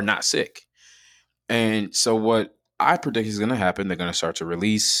people are not sick. And so what I predict is going to happen, they're going to start to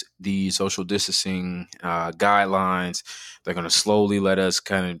release the social distancing guidelines. They're going to slowly let us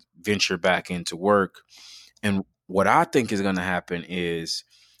kind of venture back into work. And what I think is going to happen is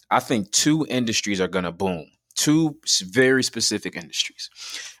I think two industries are going to boom, two very specific industries.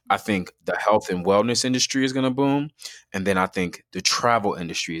 I think the health and wellness industry is going to boom. And then I think the travel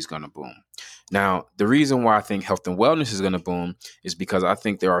industry is going to boom. Now, the reason why I think health and wellness is going to boom is because I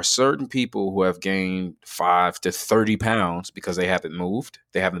think there are certain people who have gained 5 to 30 pounds because they haven't moved.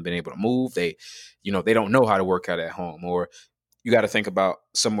 They haven't been able to move. They don't know how to work out at home. Or you got to think about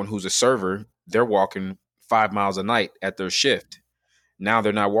someone who's a server. They're walking 5 miles a night at their shift. Now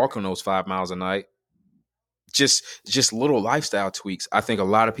they're not walking those 5 miles a night. Just little lifestyle tweaks. I think a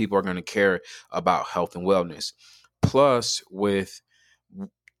lot of people are going to care about health and wellness. Plus, with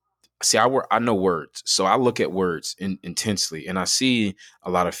see, I know words, so I look at words intensely, and I see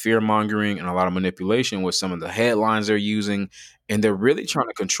a lot of fear mongering and a lot of manipulation with some of the headlines they're using, and they're really trying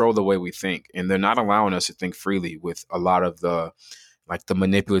to control the way we think, and they're not allowing us to think freely with a lot of the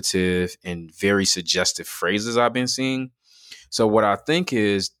manipulative and very suggestive phrases I've been seeing. So what I think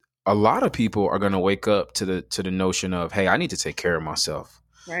is a lot of people are going to wake up to the notion of, hey, I need to take care of myself.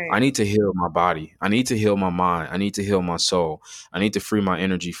 I Right. need to heal my body. I need to heal my mind. I need to heal my soul. I need to free my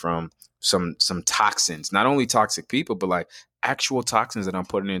energy from some toxins, not only toxic people, but like actual toxins that I'm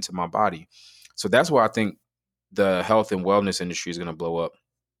putting into my body. So that's why I think the health and wellness industry is going to blow up.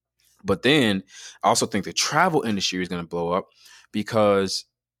 But then I also think the travel industry is going to blow up because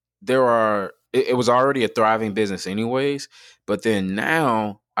it was already a thriving business anyways, but then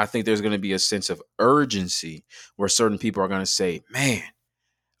now I think there's going to be a sense of urgency where certain people are going to say, man,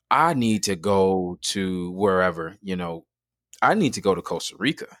 I need to go to wherever, I need to go to Costa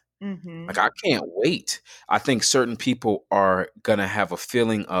Rica. Hmm. Like, I can't wait. I think certain people are going to have a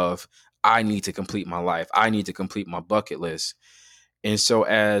feeling of, I need to complete my life. I need to complete my bucket list. And so,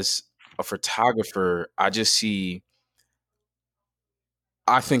 as a photographer, I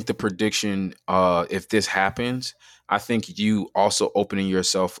think the prediction, if this happens, I think you also opening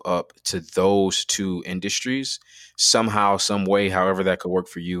yourself up to those two industries somehow, some way, however that could work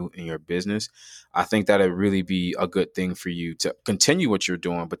for you in your business. I think that'd really be a good thing for you to continue what you're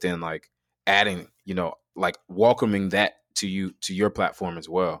doing, but then like adding, like welcoming that to your platform as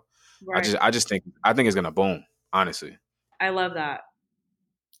well. Right. I think it's gonna boom, honestly. I love that.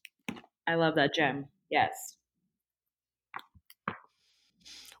 I love that, Gem. Yes.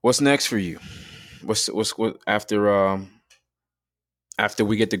 What's next for you? What after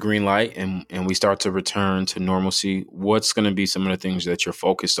we get the green light and we start to return to normalcy, what's going to be some of the things that you're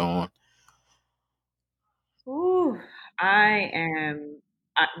focused on? Ooh, I am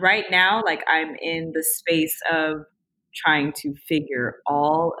right now, like, I'm in the space of trying to figure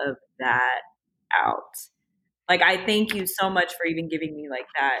all of that out. Like, I thank you so much for even giving me like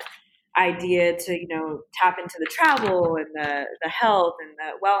that idea to, tap into the travel and the health and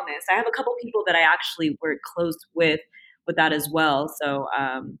the wellness. I have a couple people that I actually work close with that as well. So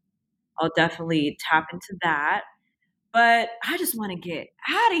I'll definitely tap into that. But I just want to get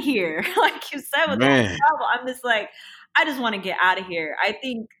out of here. Like you said, with all Man, the travel, I'm just like, I just want to get out of here. I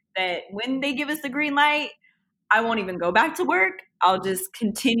think that when they give us the green light, I won't even go back to work. I'll just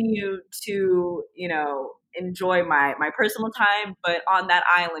continue to, enjoy my personal time, but on that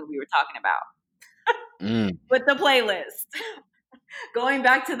island we were talking about mm, with the playlist. Going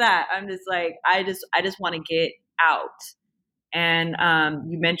back to that, I'm just like, I just want to get out. And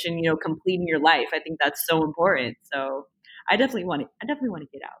you mentioned, completing your life. I think that's so important. So I definitely want to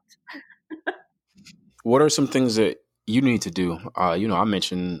get out. what are some things that you need to do? I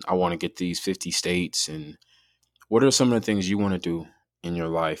mentioned I want to get these 50 states, and what are some of the things you want to do in your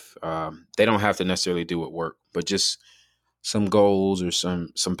life? They don't have to necessarily do with work, but just some goals or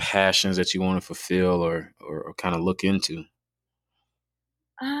some passions that you want to fulfill or kind of look into.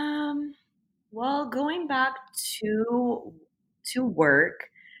 Um, well, going back to work,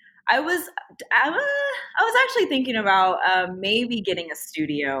 I was I was actually thinking about maybe getting a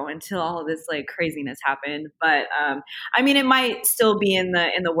studio until all of this like craziness happened. But I mean, it might still be in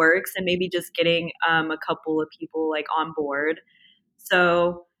the works, and maybe just getting a couple of people like on board.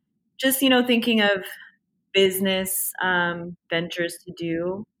 So just thinking of business ventures to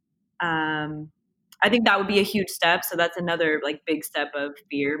do. Um, I think that would be a huge step. So that's another like big step of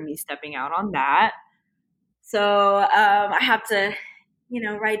fear, me stepping out on that. So I have to,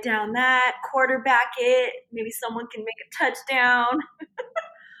 write down that, quarterback it. Maybe someone can make a touchdown.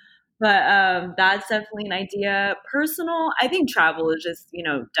 But that's definitely an idea. Personal, I think travel is just,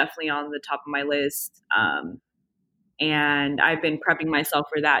 definitely on the top of my list. And I've been prepping myself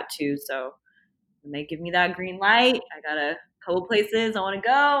for that too. So when they give me that green light, I got a couple places I want to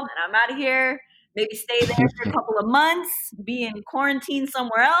go, and I'm out of here. Maybe stay there for a couple of months, be in quarantine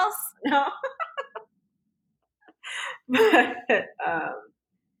somewhere else. No, but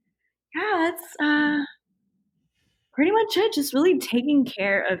yeah, that's pretty much it. Just really taking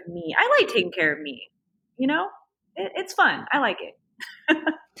care of me. I like taking care of me. You know, it's fun. I like it.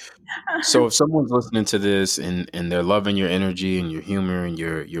 So if someone's listening to this and they're loving your energy and your humor and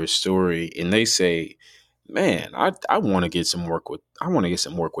your story, and they say, "Man, I want to get some work with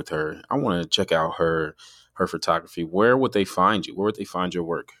her. I want to check out her photography." Where would they find you? Where would they find your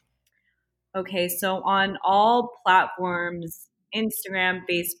work? Okay, so on all platforms, Instagram,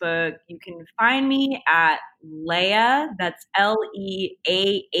 Facebook, you can find me at Leah, that's Leah,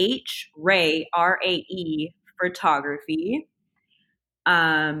 Ray, Rae, photography.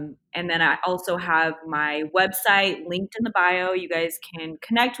 And then I also have my website linked in the bio. You guys can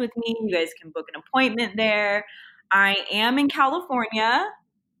connect with me. You guys can book an appointment there. I am in California,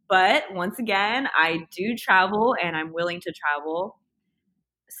 but once again, I do travel and I'm willing to travel.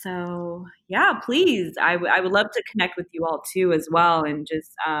 So yeah, please, I would love to connect with you all too as well, and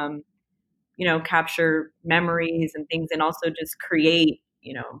just capture memories and things, and also just create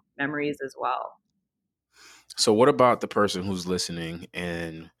memories as well. So what about the person who's listening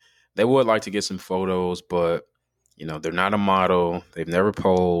and they would like to get some photos, but they're not a model, they've never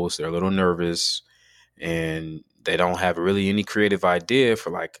posed, they're a little nervous, and they don't have really any creative idea for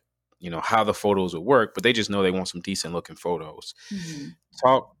like, how the photos would work, but they just know they want some decent looking photos. Mm-hmm.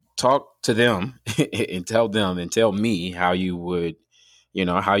 Talk to them and tell them and tell me how you would,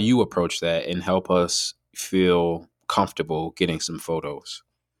 how you approach that and help us feel comfortable getting some photos.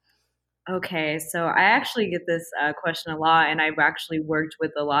 Okay, so I actually get this question a lot, and I've actually worked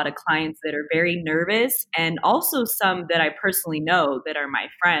with a lot of clients that are very nervous, and also some that I personally know that are my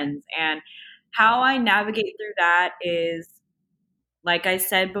friends. And how I navigate through that is, like I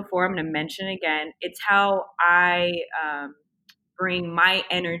said before, I'm going to mention again, it's how I bring my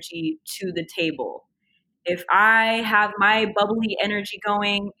energy to the table. If I have my bubbly energy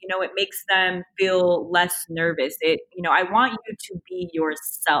going, it makes them feel less nervous. I want you to be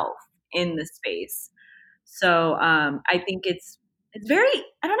yourself in the space. So I think it's very,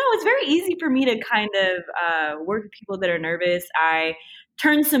 I don't know, it's very easy for me to kind of work with people that are nervous. I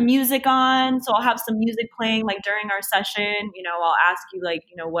turn some music on, so I'll have some music playing like during our session. I'll ask you like,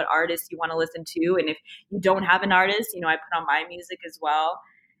 what artist you want to listen to, and if you don't have an artist, I put on my music as well,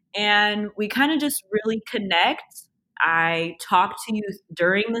 and we kind of just really connect. I talk to you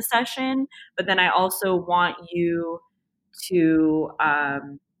during the session, but then I also want you to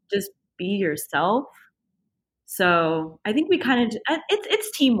just be yourself. So I think we kind of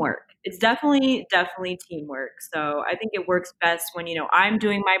it's teamwork. It's definitely teamwork. So I think it works best when I'm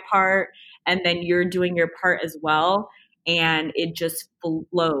doing my part and then you're doing your part as well, and it just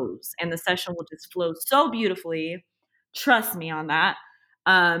flows, and the session will just flow so beautifully. Trust me on that.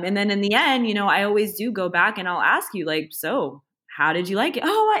 And then in the end, I always do go back and I'll ask you like, so how did you like it?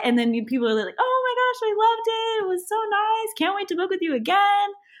 And then people are like, oh my gosh, I loved it. It was so nice. Can't wait to book with you again.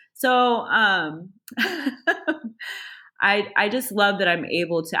 So I just love that I'm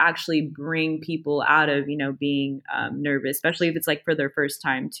able to actually bring people out of being nervous, especially if it's like for their first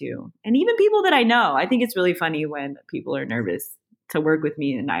time too, and even people that I know. I think it's really funny when people are nervous to work with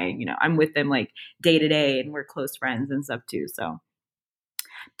me, and I'm with them like day to day, and we're close friends and stuff too. So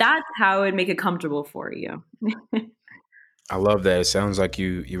that's how I would make it comfortable for you. I love that. It sounds like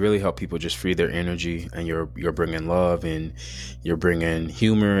you really help people just free their energy, and you're bringing love, and you're bringing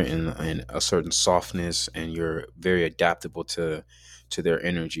humor, and a certain softness, and you're very adaptable to their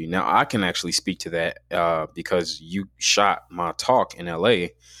energy. Now, I can actually speak to that because you shot my talk in LA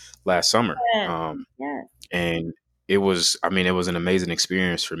last summer, Yes, yes, and it was, I mean, it was an amazing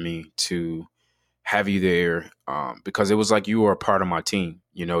experience for me to have you there, because it was like you were a part of my team.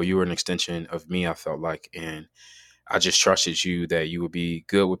 You know, you were an extension of me, I felt like, and I just trusted you that you would be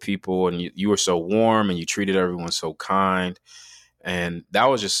good with people, and you were so warm, and you treated everyone so kind. And that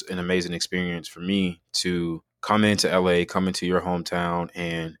was just an amazing experience for me to come into LA, come into your hometown,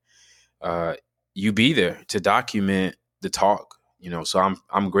 and uh, you be there to document the talk. You know, so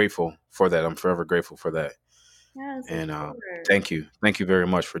I'm grateful for that. I'm forever grateful for that. yes, of And course. thank you very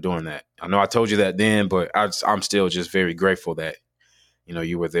much for doing that. I know I told you that then, but I'm still just very grateful that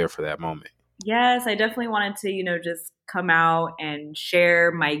you were there for that moment. Yes, I definitely wanted to, just come out and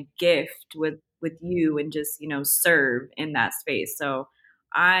share my gift with you and just, serve in that space. So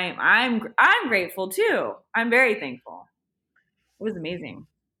I'm grateful too. I'm very thankful. It was amazing.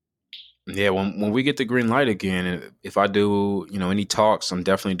 Yeah, when we get the green light again, and if I do, any talks, I'm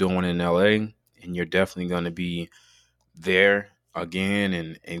definitely doing one in LA, and you're definitely going to be there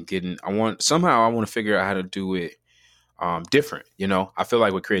again, and getting. I want to figure out how to do it different. I feel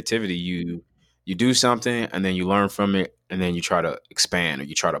like with creativity, you do something, and then you learn from it, and then you try to expand, or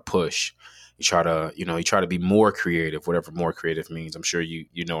you try to push, you try to be more creative, whatever more creative means. I'm sure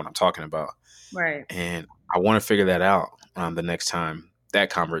you know what I'm talking about. Right. And I want to figure that out the next time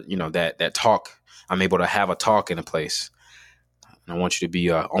that talk, I'm able to have a talk in a place. And I want you to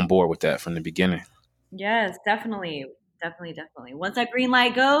be on board with that from the beginning. Yes, definitely. Definitely, definitely. Once that green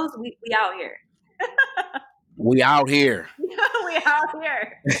light goes, we out here. We out here. We out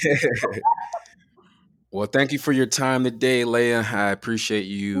here. Well, thank you for your time today, Leah. I appreciate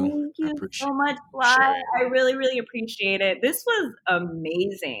you. Thank I you appreciate so much, Fly. sharing. I really, really appreciate it. This was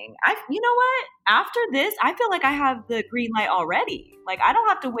amazing. You know what? After this, I feel like I have the green light already. Like I don't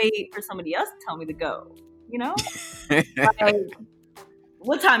have to wait for somebody else to tell me to go. You know? Like,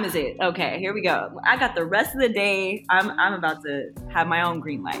 what time is it? Okay, here we go. I got the rest of the day. I'm about to have my own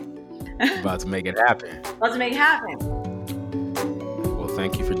green light. About to make it happen. About to make it happen. Well,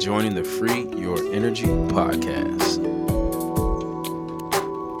 thank you for joining the Free Your Energy podcast.